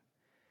suffering.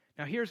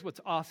 Now, here's what's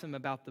awesome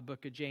about the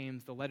book of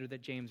James, the letter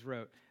that James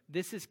wrote.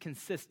 This is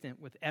consistent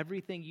with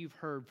everything you've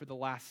heard for the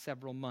last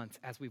several months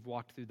as we've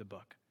walked through the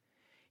book.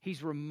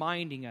 He's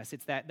reminding us.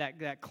 It's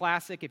that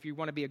classic, if you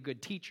want to be a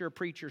good teacher,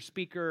 preacher,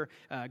 speaker,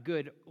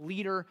 good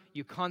leader,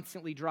 you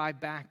constantly drive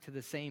back to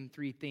the same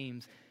three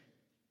themes.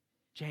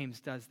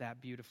 James does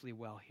that beautifully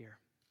well here.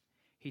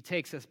 He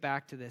takes us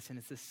back to this, and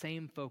it's the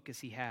same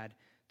focus he had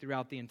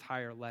throughout the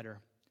entire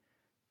letter.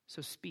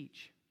 So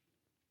speech,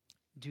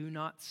 do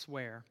not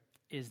swear,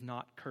 is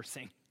not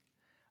cursing.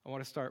 I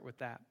want to start with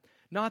that.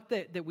 Not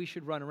that we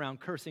should run around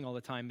cursing all the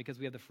time because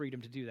we have the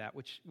freedom to do that,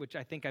 which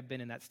I think I've been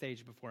in that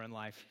stage before in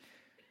life.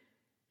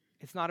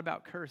 It's not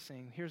about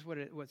cursing. Here's what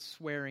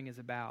swearing is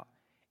about.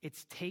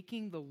 It's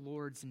taking the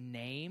Lord's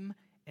name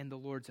and the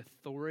Lord's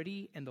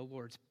authority and the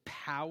Lord's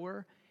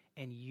power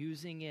and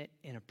using it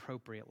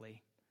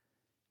inappropriately.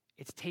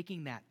 It's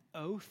taking that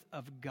oath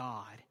of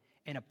God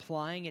and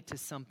applying it to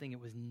something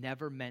it was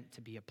never meant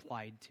to be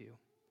applied to.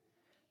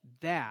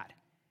 That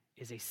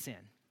is a sin.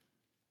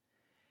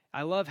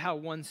 I love how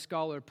one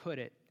scholar put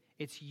it.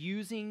 It's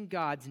using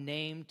God's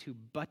name to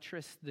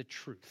buttress the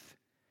truth.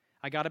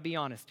 I got to be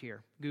honest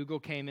here. Google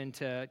came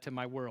into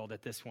my world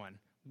at this one.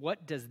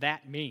 What does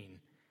that mean?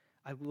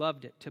 I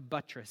loved it, to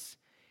buttress.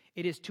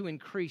 It is to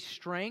increase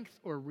strength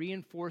or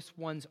reinforce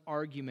one's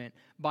argument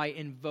by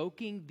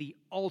invoking the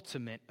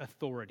ultimate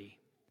authority.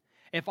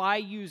 If I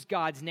use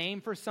God's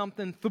name for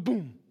something,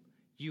 boom,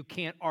 you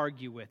can't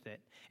argue with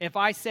it. If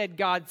I said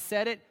God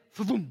said it,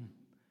 boom,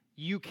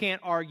 you can't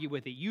argue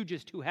with it. You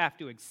just have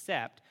to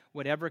accept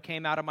whatever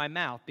came out of my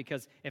mouth,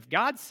 because if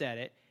God said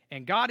it,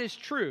 and God is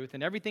truth,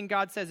 and everything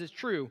God says is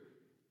true,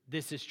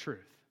 this is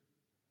truth.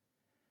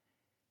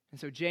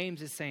 And so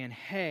James is saying,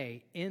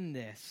 hey, in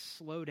this,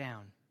 slow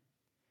down.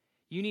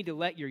 You need to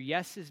let your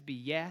yeses be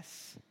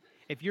yes.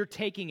 If you're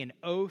taking an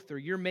oath or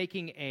you're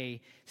making a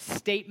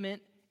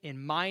statement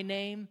in my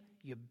name,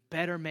 you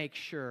better make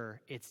sure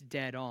it's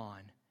dead on.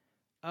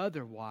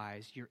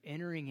 Otherwise, you're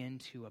entering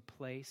into a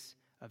place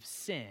of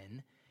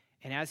sin.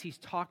 And as he's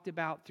talked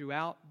about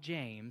throughout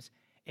James,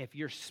 if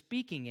you're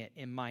speaking it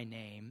in my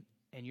name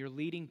and you're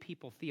leading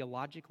people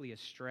theologically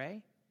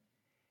astray,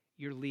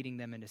 you're leading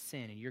them into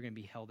sin, and you're going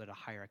to be held at a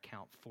higher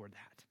account for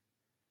that.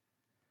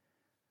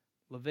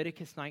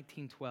 Leviticus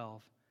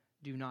 19:12,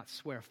 do not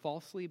swear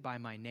falsely by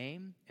my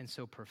name, and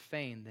so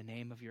profane the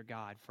name of your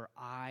God, for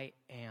I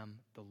am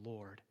the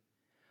Lord.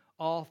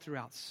 All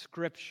throughout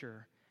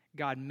Scripture,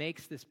 God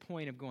makes this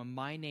point of going,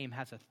 my name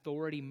has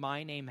authority,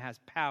 my name has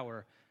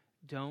power.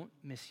 Don't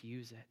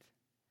misuse it.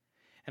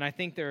 And I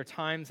think there are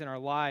times in our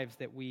lives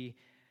that we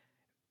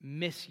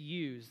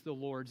misuse the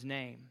Lord's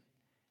name.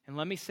 And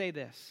let me say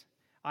this.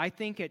 I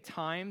think at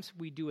times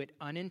we do it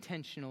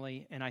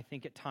unintentionally, and I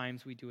think at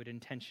times we do it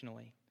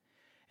intentionally.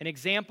 An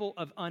example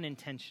of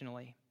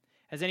unintentionally.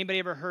 Has anybody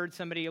ever heard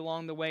somebody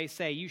along the way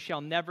say, you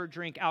shall never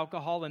drink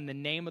alcohol in the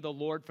name of the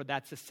Lord, for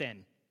that's a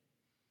sin?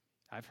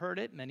 I've heard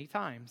it many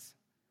times.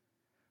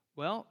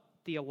 Well,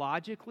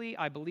 theologically,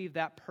 I believe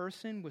that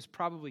person was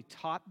probably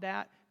taught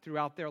that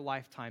throughout their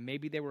lifetime.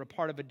 Maybe they were a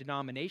part of a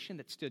denomination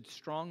that stood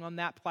strong on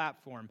that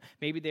platform.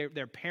 Maybe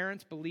their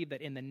parents believed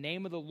that in the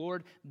name of the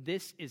Lord,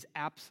 this is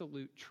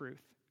absolute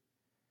truth.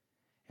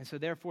 And so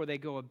therefore they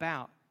go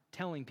about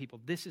telling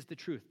people, this is the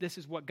truth. This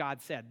is what God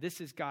said.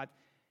 This is God.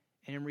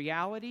 And in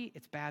reality,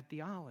 it's bad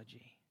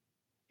theology.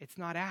 It's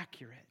not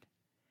accurate.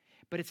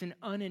 But it's an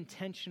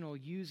unintentional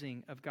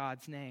using of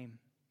God's name.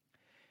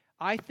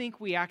 I think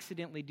we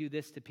accidentally do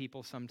this to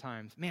people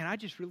sometimes. Man, I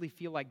just really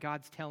feel like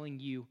God's telling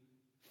you,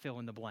 fill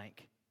in the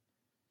blank.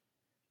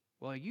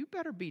 Well, you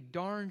better be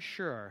darn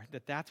sure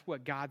that that's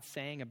what God's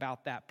saying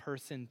about that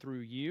person through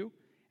you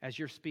as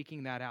you're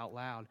speaking that out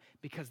loud,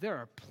 because there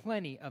are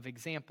plenty of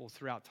examples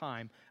throughout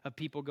time of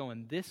people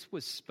going, this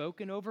was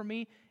spoken over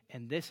me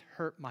and this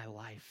hurt my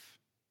life.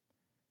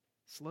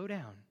 Slow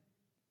down.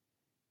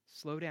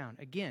 Slow down.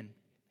 Again,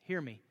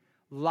 hear me.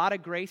 A lot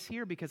of grace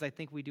here because I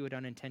think we do it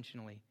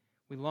unintentionally.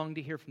 We long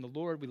to hear from the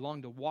Lord. We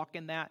long to walk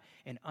in that.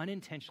 And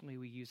unintentionally,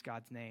 we use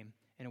God's name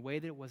in a way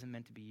that it wasn't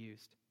meant to be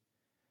used.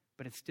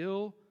 But it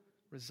still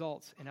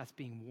results in us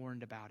being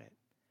warned about it.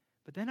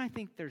 But then I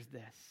think there's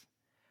this.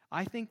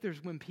 I think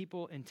there's when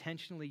people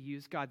intentionally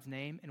use God's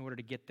name in order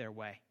to get their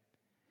way,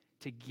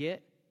 to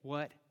get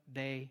what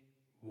they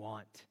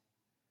want.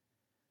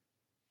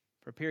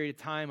 For a period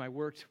of time, I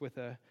worked with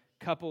a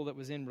couple that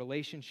was in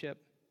relationship,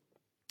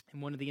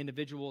 and one of the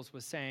individuals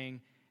was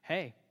saying,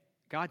 hey,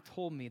 God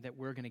told me that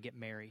we're going to get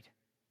married.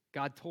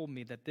 God told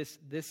me that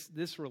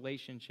this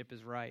relationship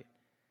is right.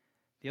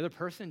 The other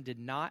person did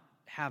not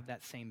have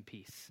that same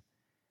peace.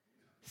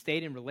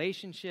 Stayed in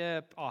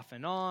relationship, off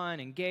and on,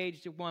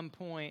 engaged at one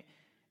point.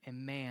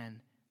 And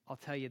man, I'll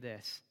tell you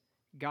this.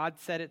 God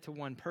said it to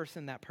one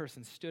person. That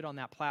person stood on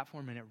that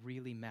platform, and it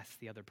really messed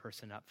the other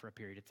person up for a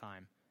period of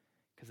time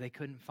because they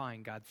couldn't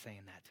find God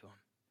saying that to them.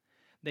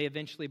 They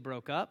eventually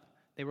broke up.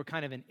 They were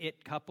kind of an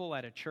it couple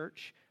at a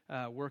church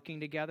working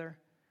together.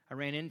 I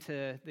ran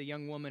into the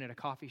young woman at a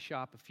coffee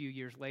shop a few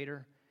years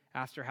later,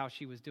 asked her how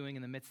she was doing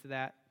in the midst of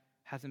that.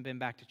 hasn't been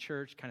back to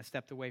church, kind of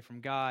stepped away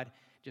from God,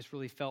 just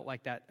really felt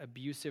like that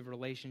abusive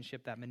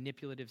relationship, that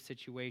manipulative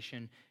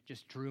situation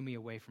just drew me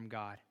away from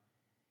God.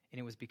 And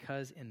it was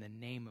because in the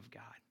name of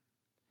God.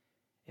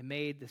 It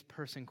made this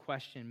person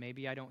question,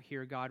 maybe I don't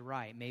hear God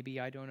right. Maybe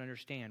I don't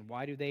understand.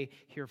 Why do they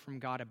hear from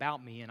God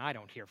about me and I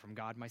don't hear from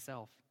God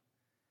myself?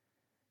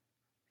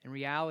 In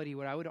reality,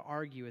 what I would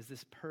argue is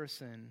this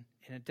person,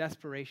 in a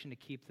desperation to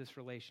keep this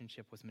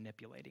relationship, was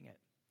manipulating it,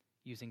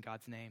 using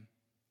God's name.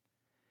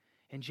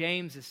 And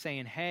James is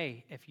saying,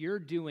 hey, if you're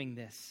doing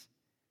this,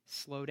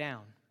 slow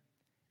down.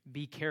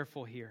 Be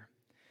careful here.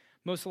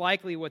 Most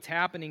likely what's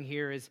happening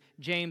here is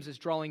James is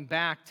drawing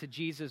back to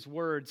Jesus'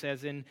 words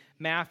as in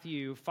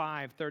Matthew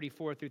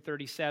 5:34 through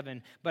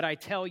 37. But I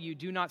tell you,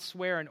 do not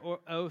swear an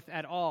oath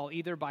at all,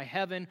 either by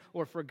heaven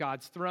or for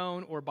God's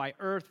throne, or by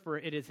earth, for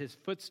it is his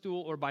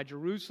footstool, or by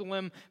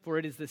Jerusalem, for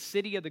it is the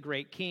city of the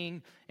great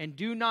king. And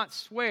do not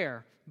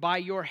swear by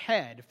your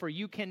head, for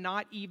you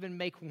cannot even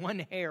make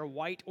one hair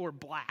white or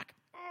black.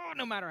 Oh,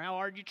 no matter how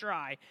hard you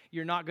try,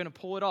 you're not going to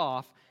pull it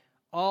off.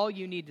 All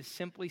you need to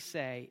simply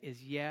say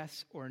is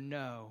yes or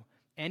no.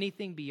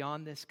 Anything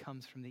beyond this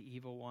comes from the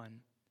evil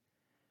one.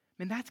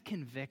 Man, that's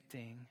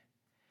convicting.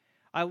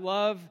 I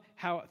love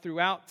how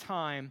throughout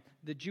time,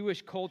 the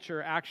Jewish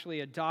culture actually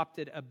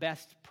adopted a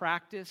best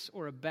practice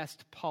or a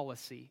best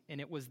policy,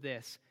 and it was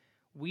this: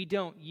 we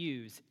don't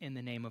use in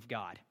the name of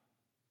God.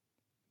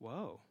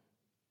 Whoa.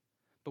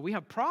 But we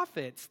have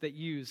prophets that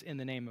use in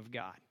the name of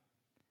God.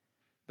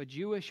 But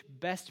Jewish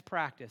best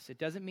practice, it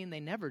doesn't mean they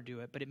never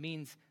do it, but it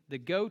means the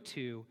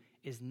go-to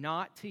is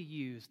not to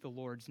use the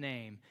Lord's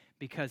name,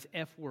 because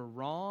if we're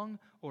wrong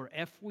or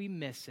if we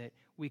miss it,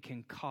 we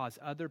can cause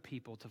other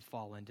people to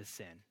fall into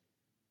sin.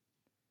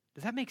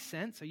 Does that make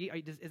sense?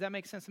 Does that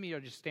make sense to me? You're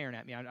just staring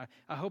at me.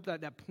 I hope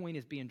that point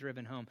is being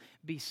driven home.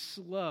 Be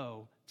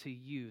slow to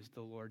use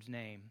the Lord's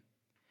name.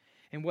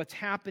 And what's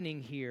happening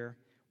here,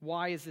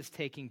 why is this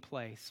taking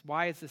place?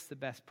 Why is this the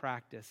best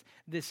practice?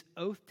 This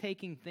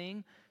oath-taking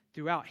thing,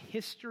 throughout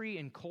history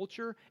and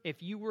culture,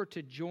 if you were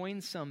to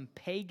join some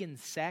pagan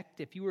sect,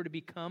 if you were to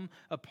become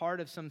a part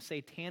of some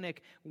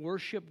satanic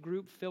worship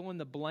group, fill in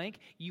the blank,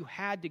 you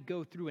had to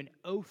go through an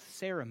oath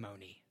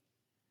ceremony.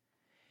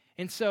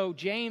 And so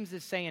James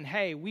is saying,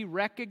 hey, we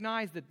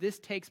recognize that this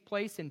takes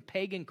place in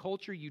pagan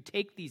culture. You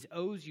take these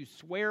oaths, you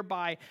swear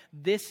by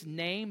this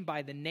name,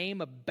 by the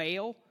name of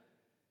Baal.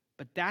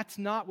 But that's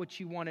not what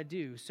you want to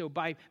do. So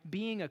by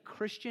being a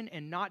Christian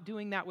and not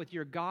doing that with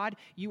your God,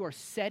 you are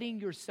setting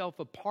yourself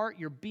apart.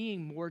 You're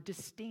being more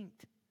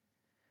distinct.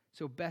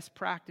 So best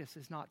practice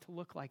is not to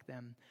look like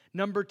them.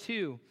 Number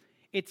 2,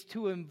 it's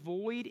to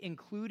avoid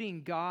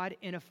including God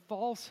in a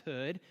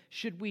falsehood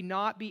should we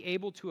not be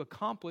able to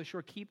accomplish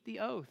or keep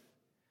the oath.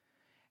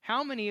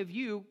 How many of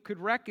you could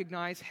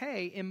recognize,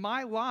 hey, in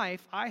my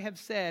life, I have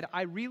said,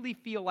 I really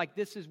feel like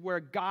this is where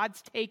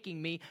God's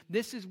taking me.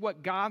 This is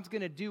what God's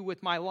going to do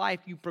with my life.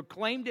 You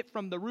proclaimed it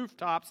from the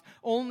rooftops,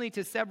 only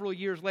to several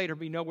years later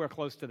be nowhere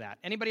close to that.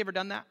 Anybody ever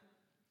done that?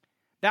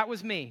 That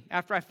was me.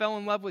 After I fell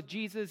in love with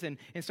Jesus and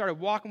started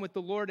walking with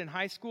the Lord in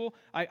high school,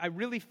 I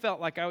really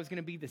felt like I was going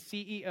to be the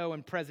CEO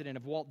and president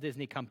of Walt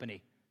Disney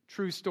Company.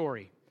 True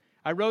story.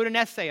 I wrote an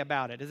essay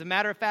about it. As a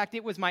matter of fact,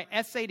 it was my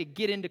essay to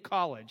get into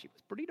college. It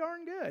was pretty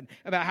darn good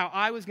about how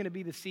I was going to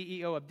be the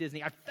CEO of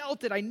Disney. I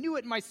felt it. I knew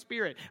it in my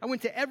spirit. I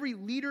went to every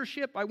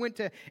leadership. I went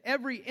to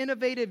every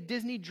innovative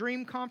Disney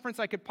Dream Conference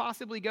I could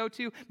possibly go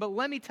to. But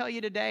let me tell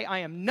you today, I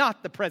am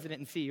not the president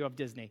and CEO of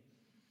Disney.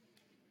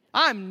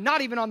 I'm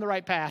not even on the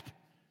right path.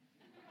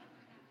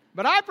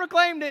 But I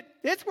proclaimed it.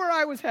 It's where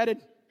I was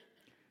headed.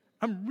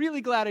 I'm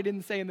really glad I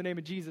didn't say in the name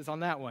of Jesus on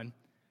that one.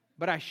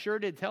 But I sure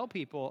did tell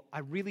people, I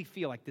really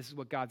feel like this is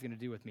what God's going to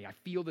do with me. I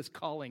feel this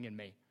calling in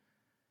me.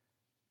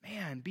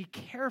 Man, be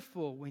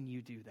careful when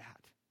you do that.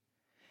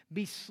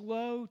 Be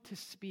slow to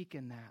speak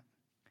in that.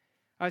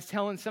 I was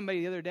telling somebody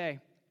the other day,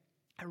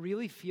 I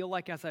really feel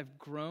like as I've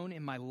grown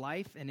in my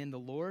life and in the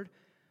Lord,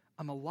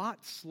 I'm a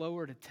lot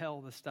slower to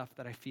tell the stuff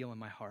that I feel in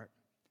my heart.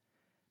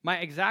 My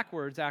exact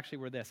words actually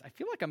were this: I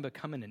feel like I'm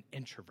becoming an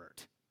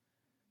introvert,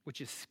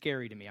 which is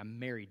scary to me. I'm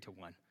married to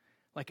one.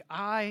 Like,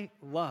 I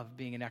love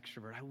being an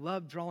extrovert. I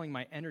love drawing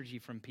my energy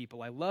from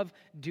people. I love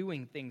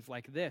doing things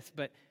like this,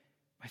 but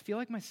I feel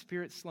like my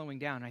spirit's slowing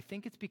down. I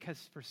think it's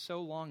because for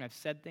so long I've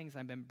said things,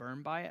 I've been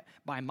burned by it,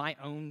 by my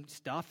own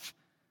stuff.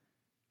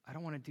 I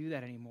don't want to do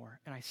that anymore,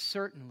 and I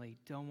certainly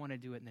don't want to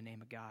do it in the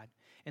name of God.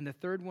 And the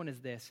third one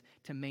is this: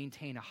 to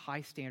maintain a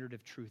high standard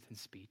of truth in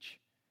speech.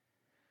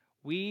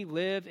 We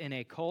live in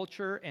a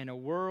culture and a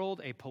world,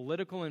 a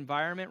political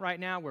environment right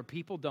now where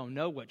people don't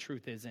know what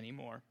truth is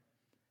anymore.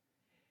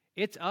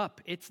 It's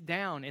up, it's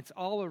down, it's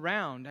all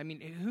around. I mean,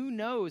 who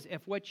knows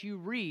if what you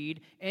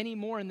read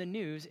anymore in the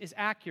news is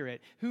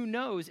accurate? Who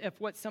knows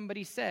if what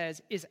somebody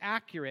says is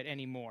accurate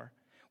anymore?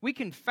 We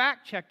can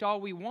fact check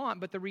all we want,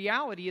 but the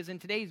reality is in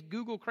today's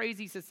Google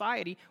crazy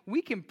society,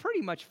 we can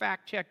pretty much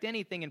fact check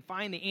anything and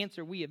find the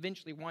answer we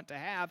eventually want to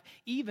have,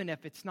 even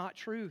if it's not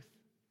truth.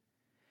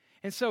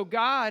 And so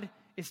God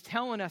is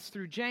telling us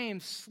through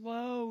James,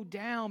 slow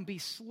down, be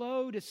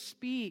slow to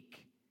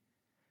speak.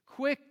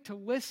 quick to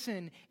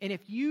listen. And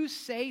if you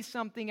say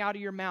something out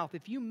of your mouth,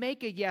 if you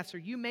make a yes or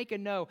you make a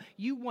no,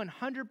 you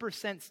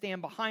 100%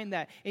 stand behind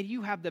that. And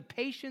you have the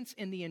patience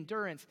and the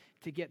endurance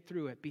to get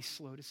through it. Be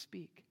slow to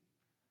speak.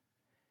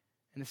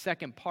 And the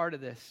second part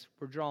of this,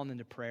 we're drawn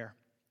into prayer.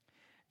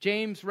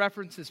 James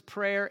references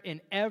prayer in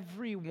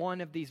every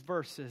one of these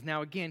verses.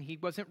 Now, again, he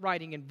wasn't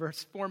writing in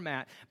verse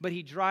format, but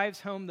he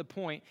drives home the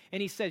point.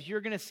 And he says, you're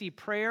going to see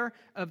prayer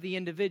of the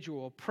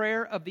individual,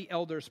 prayer of the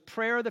elders,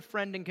 prayer of the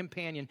friend and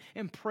companion,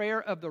 and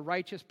prayer of the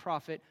righteous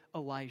prophet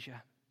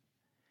Elijah.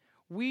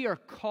 We are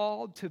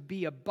called to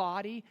be a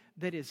body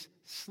that is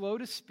slow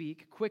to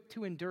speak, quick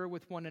to endure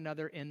with one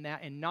another in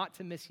that, and not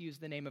to misuse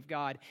the name of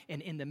God.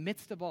 And in the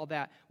midst of all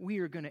that, we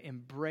are going to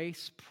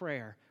embrace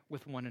prayer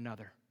with one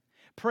another.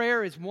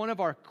 Prayer is one of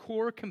our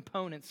core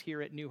components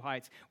here at New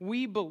Heights.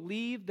 We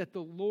believe that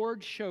the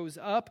Lord shows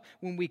up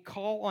when we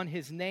call on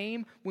His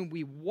name, when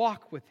we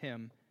walk with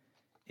Him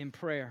in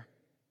prayer.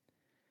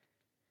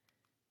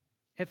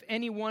 If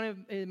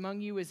anyone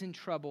among you is in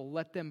trouble,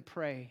 let them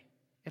pray.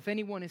 If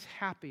anyone is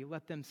happy,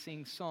 let them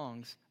sing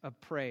songs of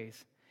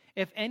praise.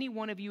 If any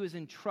one of you is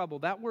in trouble,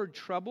 that word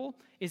trouble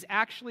is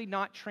actually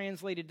not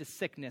translated to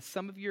sickness.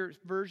 Some of your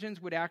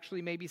versions would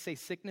actually maybe say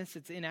sickness.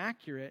 It's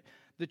inaccurate.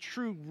 The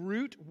true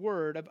root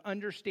word of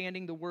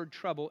understanding the word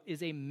trouble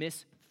is a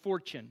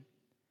misfortune.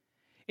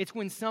 It's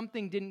when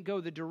something didn't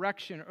go the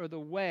direction or the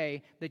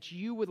way that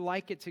you would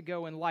like it to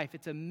go in life.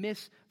 It's a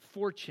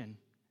misfortune.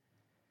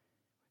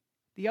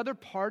 The other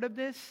part of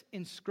this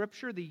in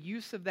Scripture, the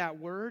use of that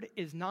word,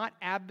 is not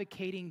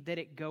advocating that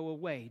it go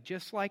away.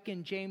 Just like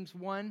in James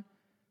 1,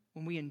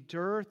 when we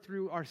endure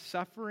through our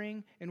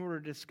suffering in order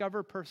to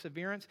discover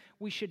perseverance,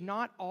 we should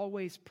not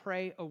always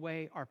pray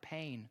away our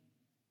pain.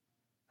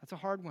 That's a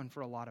hard one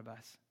for a lot of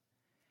us.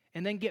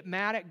 And then get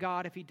mad at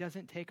God if He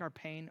doesn't take our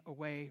pain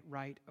away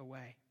right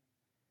away.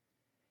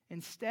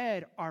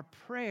 Instead, our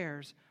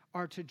prayers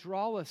are to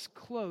draw us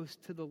close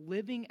to the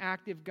living,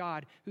 active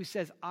God who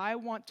says, I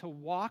want to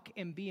walk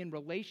and be in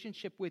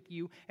relationship with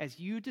you as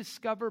you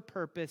discover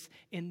purpose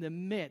in the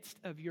midst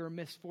of your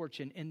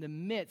misfortune, in the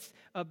midst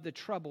of the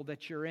trouble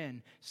that you're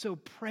in. So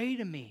pray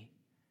to me.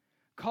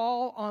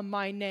 Call on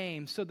my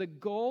name. So the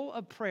goal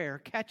of prayer,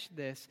 catch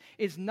this,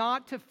 is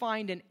not to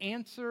find an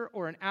answer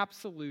or an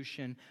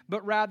absolution,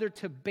 but rather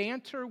to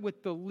banter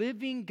with the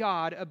living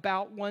God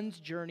about one's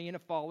journey in a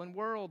fallen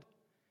world.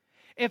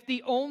 If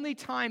the only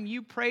time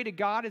you pray to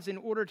God is in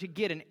order to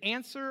get an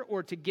answer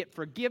or to get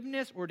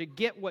forgiveness or to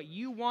get what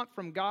you want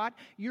from God,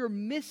 you're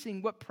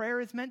missing what prayer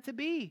is meant to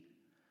be.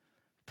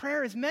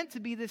 Prayer is meant to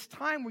be this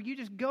time where you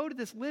just go to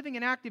this living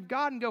and active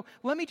God and go,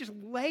 let me just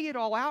lay it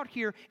all out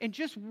here and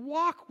just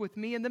walk with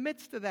me in the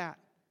midst of that.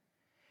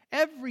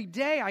 Every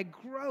day I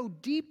grow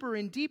deeper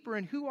and deeper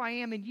in who I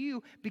am in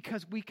you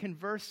because we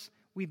converse,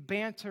 we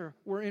banter,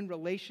 we're in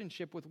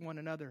relationship with one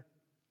another.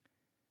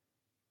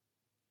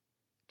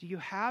 Do you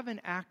have an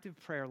active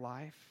prayer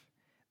life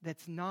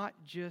that's not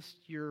just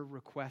your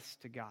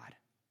request to God?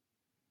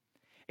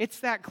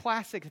 It's that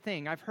classic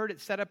thing. I've heard it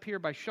said up here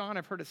by Sean.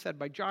 I've heard it said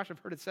by Josh. I've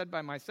heard it said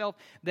by myself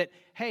that,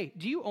 hey,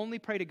 do you only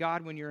pray to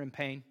God when you're in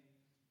pain?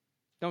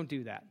 Don't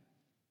do that.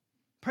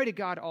 Pray to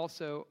God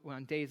also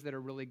on days that are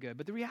really good.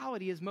 But the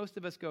reality is most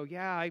of us go,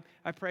 yeah,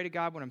 I pray to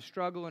God when I'm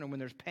struggling or when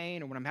there's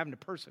pain or when I'm having to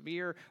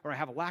persevere or I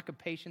have a lack of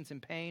patience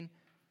and pain.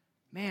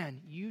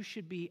 Man, you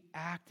should be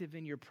active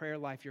in your prayer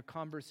life, your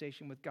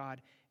conversation with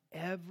God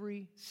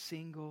every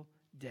single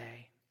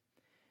day.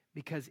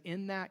 Because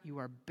in that you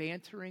are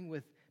bantering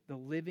with the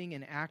living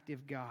and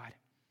active God.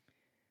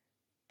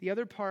 The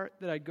other part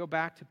that I'd go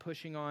back to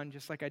pushing on,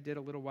 just like I did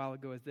a little while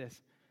ago, is this.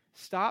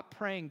 Stop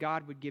praying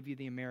God would give you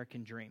the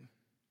American dream.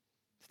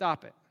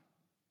 Stop it.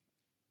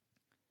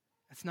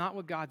 That's not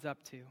what God's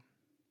up to.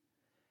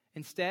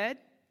 Instead,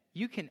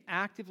 you can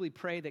actively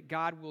pray that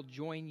God will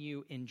join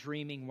you in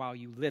dreaming while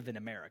you live in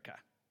America.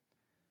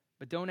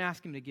 But don't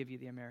ask Him to give you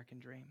the American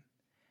dream.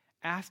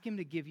 Ask Him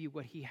to give you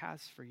what He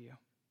has for you.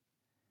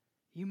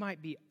 You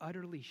might be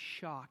utterly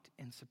shocked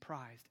and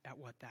surprised at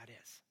what that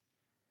is.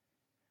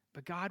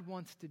 But God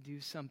wants to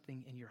do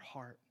something in your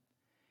heart.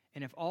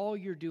 And if all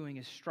you're doing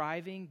is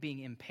striving,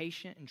 being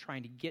impatient, and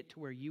trying to get to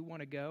where you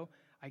want to go,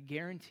 I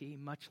guarantee,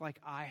 much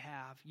like I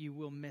have, you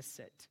will miss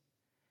it.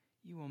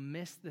 You will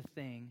miss the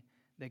thing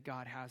that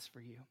God has for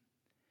you.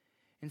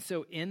 And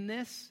so in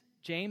this,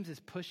 James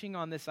is pushing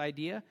on this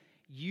idea.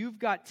 You've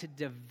got to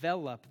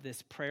develop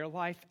this prayer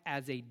life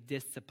as a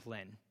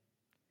discipline.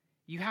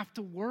 You have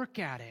to work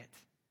at it.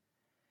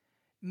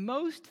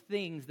 Most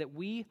things that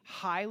we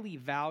highly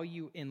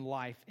value in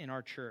life in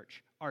our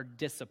church are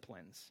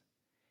disciplines.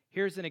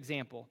 Here's an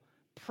example.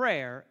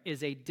 Prayer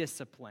is a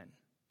discipline.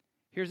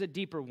 Here's a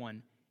deeper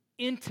one.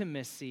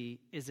 Intimacy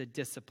is a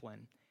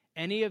discipline.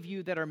 Any of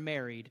you that are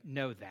married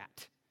know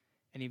that.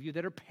 Any of you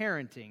that are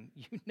parenting,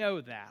 you know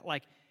that.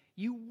 Like,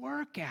 you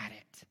work at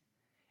it.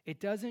 It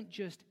doesn't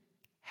just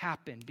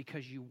happen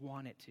because you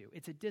want it to.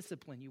 It's a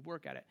discipline. You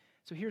work at it.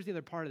 So here's the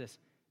other part of this.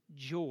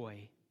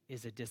 Joy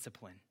is a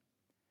discipline.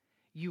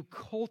 You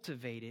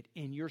cultivate it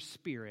in your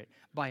spirit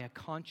by a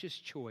conscious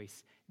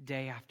choice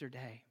day after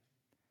day.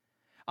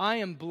 I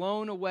am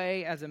blown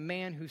away as a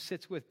man who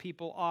sits with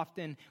people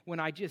often when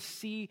I just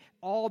see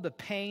all the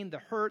pain, the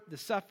hurt, the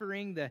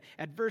suffering, the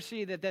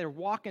adversity that they're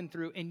walking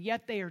through, and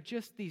yet they are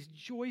just these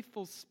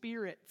joyful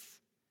spirits.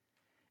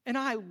 And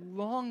I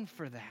long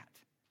for that.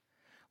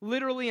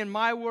 Literally in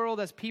my world,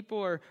 as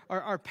people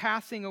are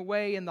passing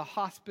away in the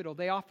hospital,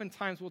 they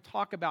oftentimes will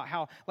talk about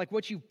how like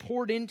what you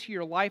poured into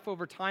your life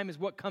over time is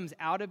what comes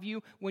out of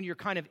you when you're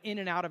kind of in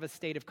and out of a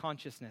state of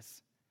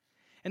consciousness.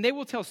 And they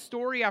will tell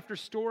story after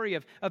story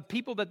of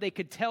people that they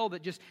could tell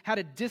that just had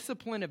a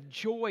discipline of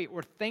joy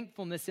or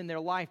thankfulness in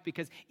their life,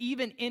 because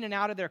even in and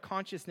out of their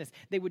consciousness,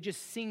 they would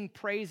just sing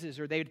praises,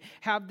 or they'd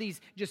have these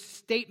just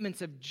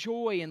statements of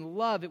joy and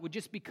love. It would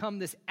just become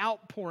this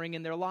outpouring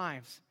in their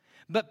lives.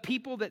 But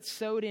people that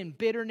sowed in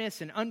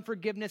bitterness and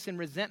unforgiveness and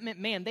resentment,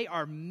 man, they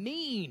are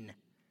mean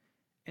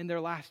in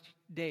their last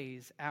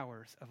days,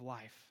 hours of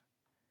life.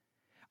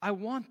 I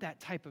want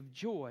that type of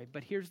joy,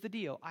 but here's the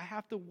deal. I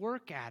have to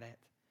work at it.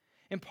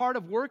 And part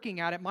of working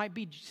at it might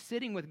be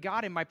sitting with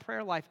God in my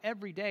prayer life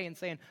every day and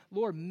saying,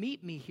 Lord,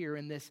 meet me here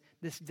in this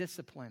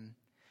discipline.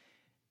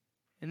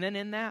 And then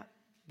in that,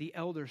 the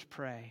elders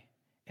pray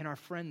and our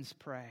friends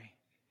pray.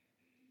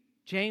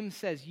 James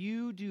says,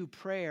 you do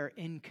prayer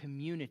in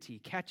community.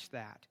 Catch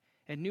that.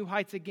 At New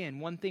Heights, again,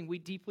 one thing we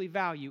deeply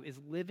value is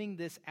living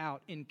this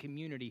out in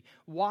community.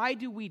 Why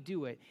do we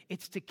do it?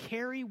 It's to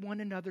carry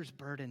one another's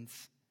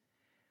burdens.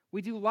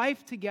 We do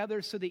life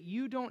together so that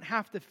you don't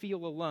have to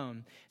feel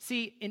alone.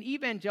 See, in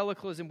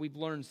evangelicalism, we've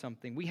learned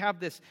something. We have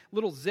this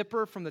little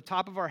zipper from the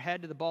top of our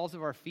head to the balls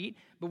of our feet,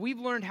 but we've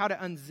learned how to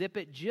unzip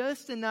it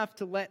just enough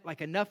to let like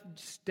enough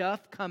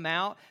stuff come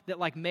out that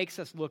like makes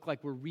us look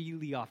like we're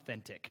really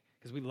authentic,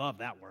 because we love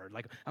that word.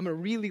 Like, I'm going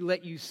to really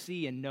let you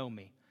see and know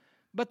me.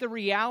 But the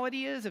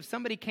reality is, if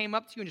somebody came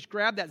up to you and just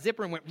grabbed that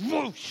zipper and went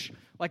whoosh,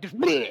 like just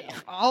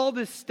all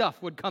this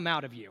stuff would come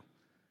out of you.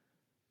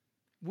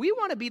 We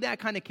want to be that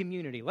kind of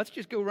community. Let's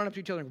just go run up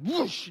to each other and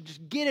whoosh,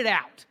 just get it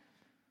out.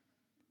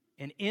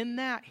 And in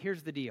that,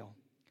 here's the deal.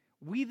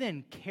 We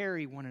then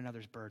carry one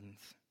another's burdens.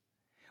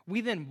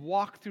 We then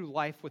walk through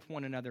life with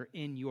one another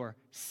in your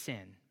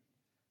sin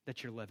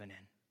that you're living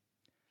in,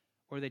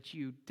 or that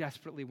you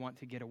desperately want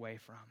to get away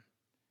from,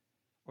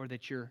 or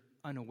that you're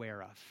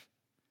unaware of.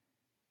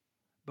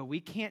 But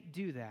we can't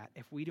do that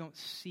if we don't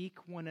seek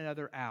one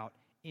another out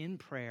in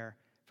prayer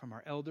from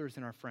our elders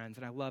and our friends.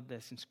 And I love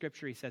this. In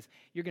Scripture, he says,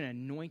 you're going to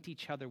anoint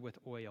each other with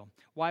oil.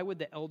 Why would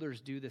the elders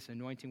do this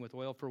anointing with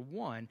oil? For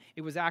one,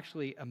 it was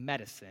actually a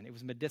medicine. It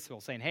was medicinal,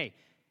 saying, hey,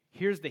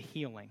 here's the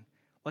healing.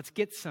 Let's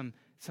get some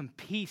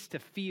peace to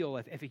feel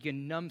if you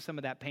can numb some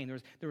of that pain.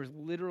 There was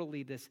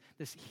literally this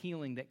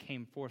healing that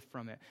came forth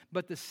from it.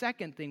 But the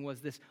second thing was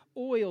this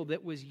oil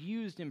that was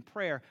used in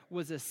prayer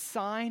was a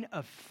sign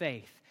of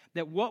faith,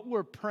 that what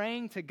we're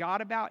praying to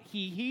God about,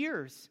 he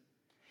hears.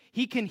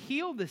 He can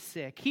heal the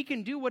sick. He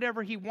can do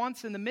whatever he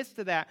wants in the midst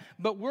of that.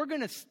 But we're going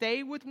to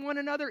stay with one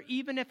another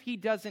even if he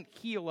doesn't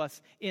heal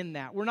us in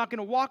that. We're not going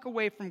to walk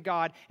away from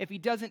God if he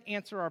doesn't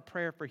answer our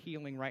prayer for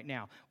healing right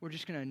now. We're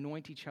just going to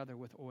anoint each other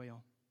with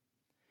oil.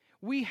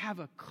 We have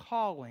a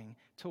calling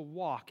to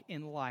walk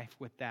in life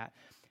with that.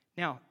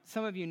 Now,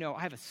 some of you know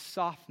I have a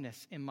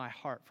softness in my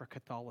heart for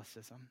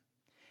Catholicism.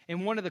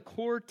 And one of the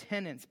core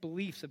tenets,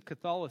 beliefs of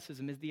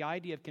Catholicism is the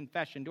idea of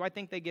confession. Do I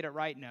think they get it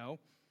right? No.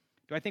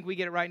 Do I think we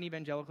get it right in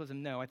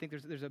evangelicalism? No. I think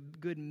there's a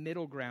good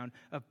middle ground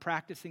of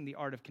practicing the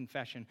art of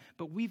confession.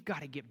 But we've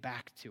got to get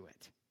back to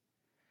it.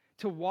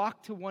 To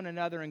walk to one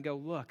another and go,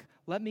 look,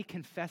 let me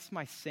confess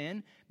my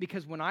sin,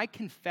 because when I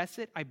confess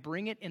it, I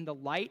bring it in the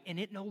light and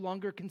it no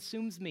longer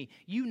consumes me.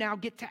 You now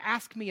get to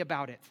ask me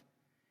about it.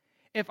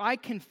 If I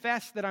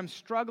confess that I'm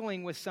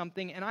struggling with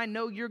something and I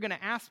know you're going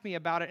to ask me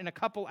about it in a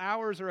couple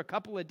hours or a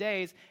couple of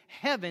days,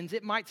 heavens,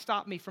 it might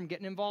stop me from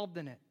getting involved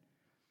in it.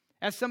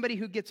 As somebody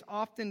who gets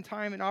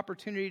oftentimes an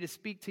opportunity to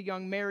speak to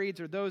young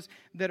marrieds or those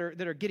that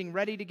are getting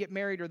ready to get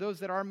married or those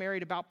that are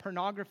married about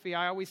pornography,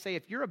 I always say,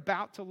 if you're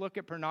about to look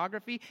at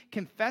pornography,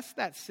 confess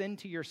that sin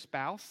to your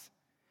spouse.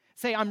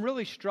 Say, I'm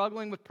really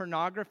struggling with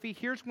pornography.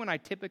 Here's when I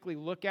typically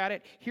look at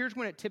it. Here's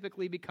when it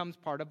typically becomes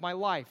part of my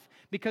life.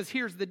 Because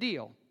here's the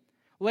deal.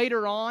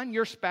 Later on,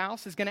 your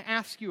spouse is going to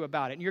ask you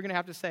about it. And you're going to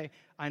have to say,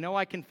 I know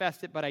I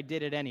confessed it, but I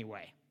did it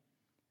anyway.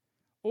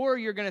 Or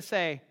you're going to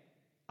say,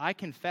 I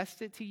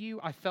confessed it to you.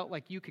 I felt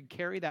like you could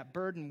carry that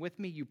burden with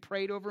me. You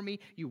prayed over me.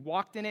 You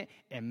walked in it.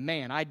 And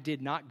man, I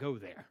did not go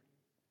there.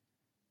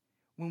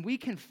 When we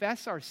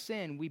confess our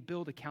sin, we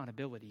build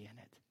accountability in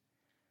it.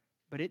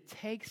 But it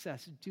takes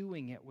us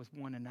doing it with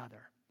one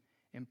another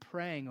and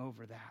praying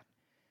over that.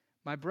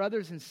 My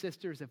brothers and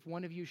sisters, if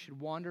one of you should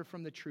wander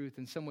from the truth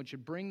and someone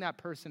should bring that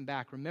person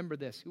back, remember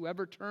this: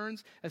 whoever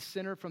turns a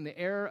sinner from the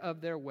error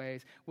of their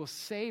ways will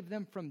save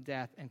them from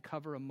death and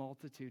cover a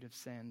multitude of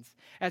sins.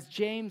 As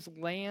James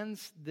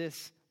lands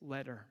this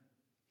letter,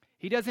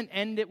 he doesn't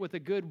end it with a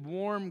good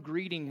warm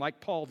greeting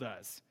like Paul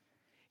does.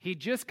 He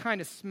just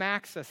kind of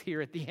smacks us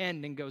here at the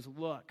end and goes,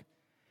 look,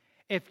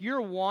 if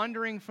you're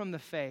wandering from the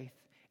faith,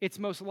 it's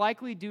most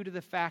likely due to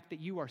the fact that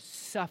you are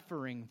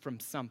suffering from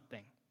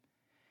something.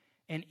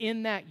 And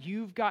in that,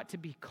 you've got to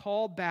be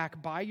called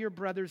back by your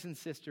brothers and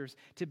sisters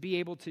to be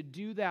able to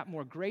do that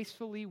more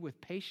gracefully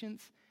with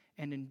patience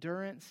and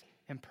endurance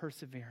and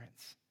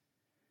perseverance.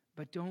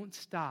 But don't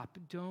stop.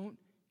 Don't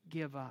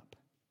give up.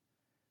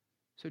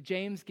 So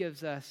James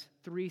gives us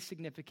 3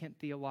 significant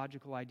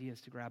theological ideas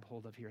to grab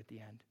hold of here at the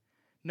end.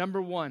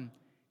 Number 1,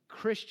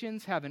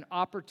 Christians have an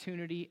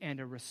opportunity and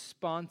a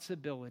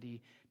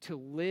responsibility to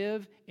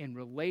live in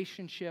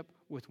relationship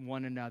with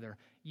one another.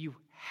 You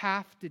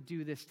have to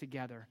do this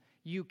together.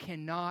 You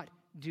cannot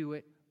do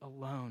it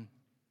alone.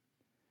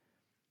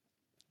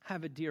 I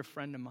have a dear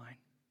friend of mine.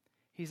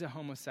 He's a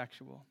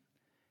homosexual.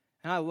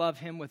 And I love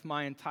him with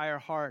my entire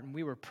heart. And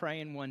we were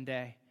praying one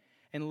day.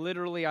 And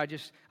literally, I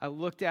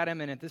looked at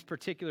him, and at this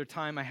particular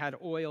time, I had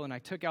oil, and I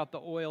took out the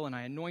oil, and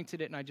I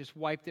anointed it, and I just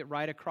wiped it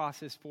right across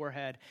his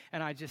forehead.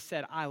 And I just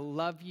said, I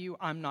love you.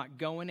 I'm not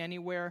going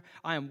anywhere.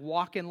 I am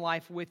walking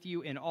life with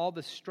you in all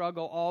the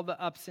struggle, all the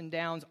ups and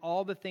downs,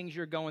 all the things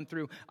you're going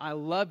through. I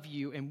love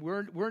you, and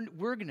we're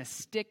going to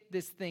stick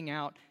this thing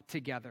out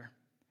together.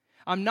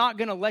 I'm not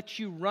going to let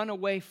you run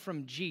away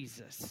from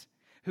Jesus,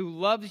 who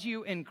loves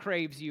you and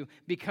craves you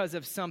because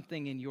of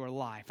something in your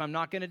life. I'm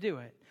not going to do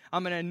it.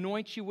 I'm going to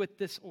anoint you with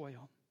this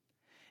oil.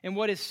 And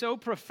what is so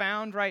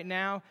profound right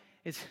now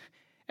is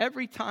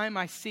every time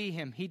I see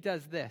him, he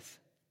does this.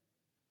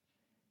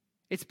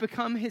 It's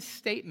become his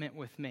statement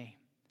with me.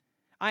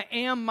 I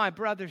am my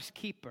brother's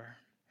keeper.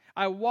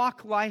 I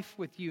walk life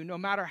with you no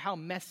matter how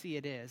messy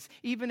it is,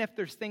 even if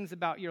there's things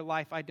about your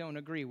life I don't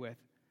agree with.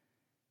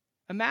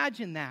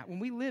 Imagine that when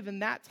we live in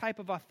that type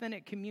of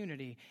authentic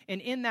community, and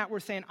in that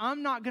we're saying,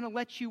 I'm not going to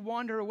let you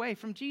wander away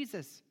from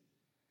Jesus.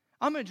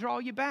 I'm going to draw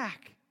you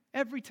back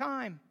every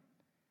time.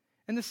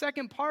 And the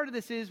second part of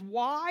this is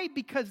why?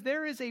 Because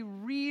there is a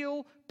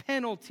real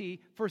penalty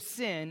for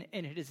sin,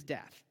 and it is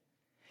death.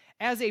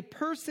 As a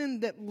person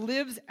that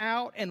lives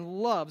out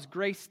and loves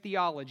grace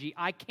theology,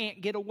 I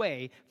can't get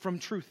away from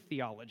truth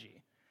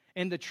theology.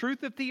 And the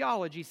truth of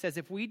theology says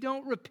if we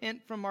don't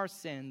repent from our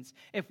sins,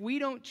 if we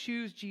don't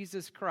choose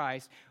Jesus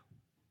Christ,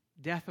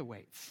 death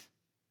awaits.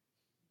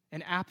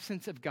 An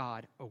absence of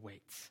God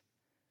awaits.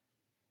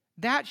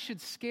 That should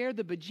scare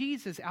the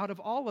bejesus out of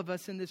all of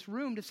us in this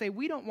room to say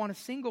we don't want a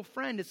single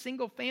friend, a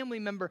single family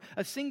member,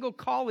 a single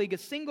colleague, a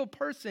single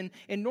person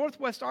in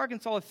Northwest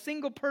Arkansas, a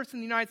single person in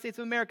the United States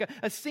of America,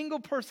 a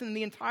single person in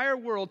the entire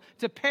world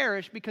to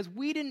perish because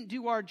we didn't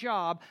do our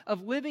job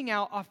of living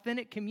out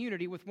authentic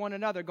community with one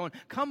another, going,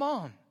 come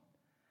on.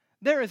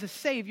 There is a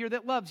Savior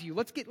that loves you.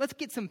 Let's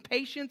get some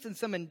patience and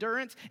some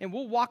endurance, and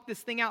we'll walk this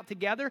thing out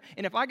together.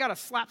 And if I got to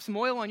slap some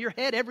oil on your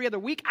head every other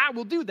week, I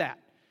will do that.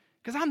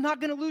 Because I'm not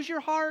going to lose your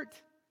heart.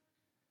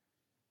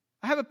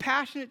 I have a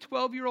passionate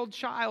 12-year-old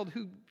child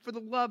who, for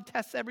the love,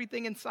 tests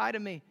everything inside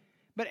of me.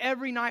 But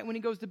every night when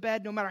he goes to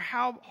bed, no matter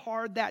how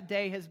hard that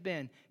day has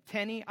been,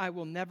 Tenny, I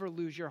will never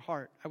lose your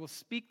heart. I will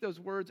speak those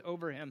words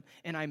over him,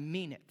 and I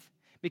mean it.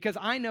 Because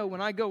I know when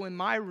I go in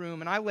my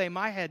room and I lay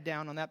my head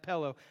down on that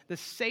pillow, the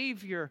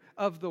Savior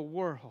of the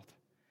world,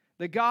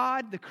 the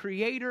God, the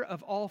creator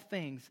of all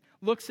things,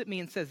 looks at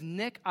me and says,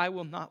 Nick, I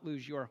will not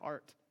lose your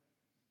heart.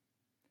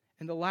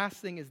 And the last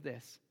thing is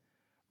this.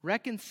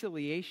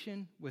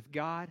 Reconciliation with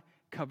God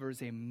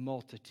covers a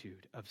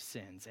multitude of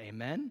sins.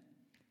 Amen?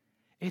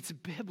 It's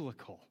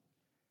biblical.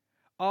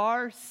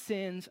 Our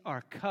sins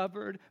are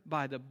covered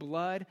by the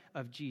blood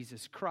of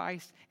Jesus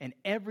Christ. And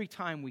every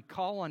time we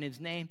call on His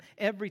name,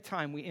 every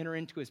time we enter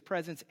into His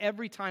presence,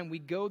 every time we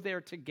go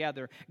there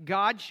together,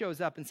 God shows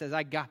up and says,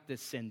 I got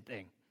this sin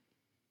thing.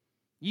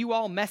 You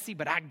all messy,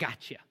 but I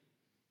got you.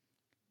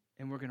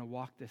 And we're going to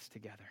walk this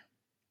together.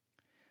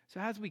 So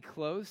as we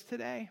close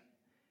today,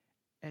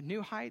 at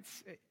New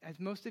Heights, as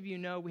most of you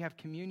know, we have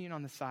communion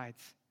on the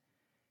sides.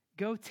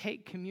 Go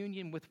take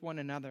communion with one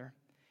another.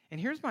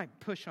 And here's my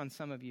push on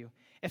some of you.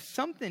 If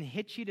something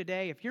hits you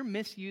today, if you're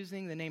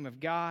misusing the name of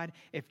God,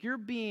 if you're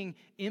being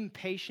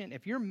impatient,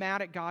 if you're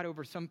mad at God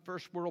over some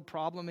first world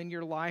problem in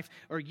your life,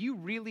 or you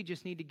really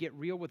just need to get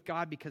real with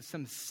God because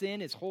some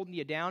sin is holding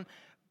you down,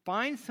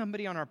 find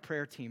somebody on our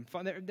prayer team.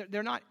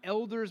 They're not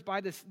elders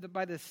by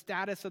the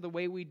status of the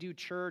way we do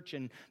church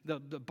and the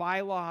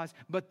bylaws,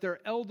 but they're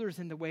elders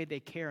in the way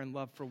they care and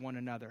love for one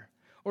another.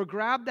 Or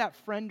grab that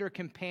friend or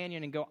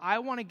companion and go, I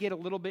want to get a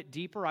little bit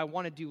deeper. I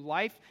want to do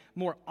life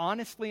more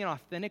honestly and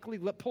authentically.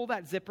 Pull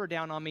that zipper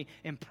down on me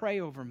and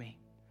pray over me.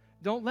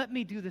 Don't let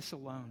me do this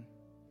alone.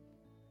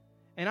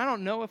 And I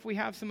don't know if we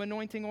have some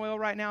anointing oil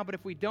right now, but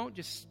if we don't,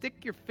 just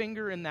stick your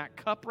finger in that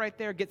cup right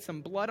there, get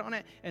some blood on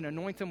it, and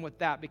anoint them with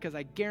that, because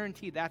I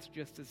guarantee that's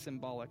just as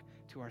symbolic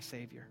to our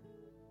Savior.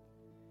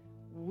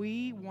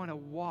 We want to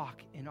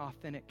walk in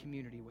authentic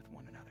community with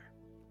one another.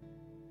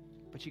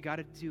 But you got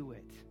to do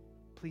it.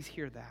 Please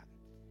hear that.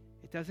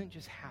 It doesn't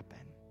just happen.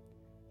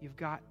 You've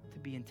got to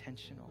be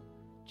intentional.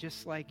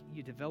 Just like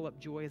you develop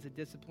joy as a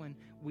discipline,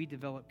 we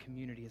develop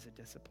community as a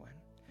discipline.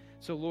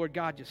 So Lord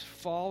God, just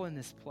fall in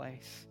this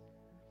place.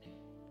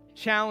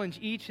 Challenge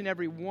each and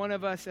every one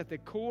of us at the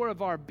core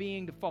of our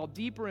being to fall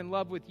deeper in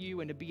love with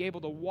you and to be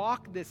able to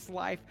walk this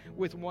life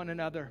with one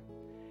another.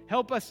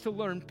 Help us to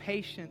learn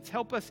patience.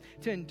 Help us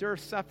to endure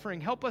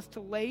suffering. Help us to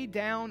lay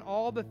down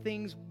all the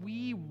things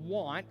we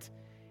want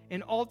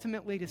and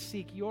ultimately to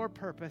seek your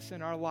purpose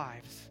in our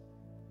lives.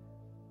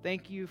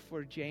 Thank you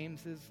for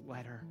James's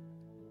letter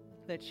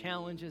that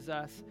challenges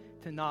us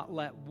to not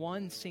let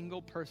one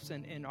single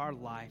person in our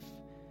life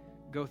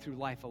go through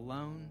life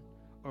alone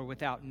or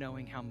without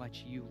knowing how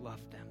much you love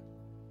them.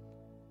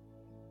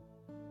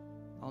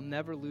 I'll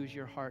never lose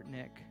your heart,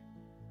 Nick.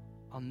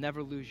 I'll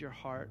never lose your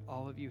heart,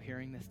 all of you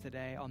hearing this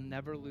today. I'll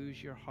never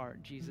lose your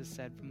heart, Jesus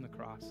said from the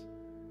cross.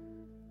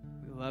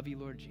 We love you,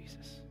 Lord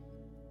Jesus.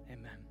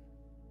 Amen.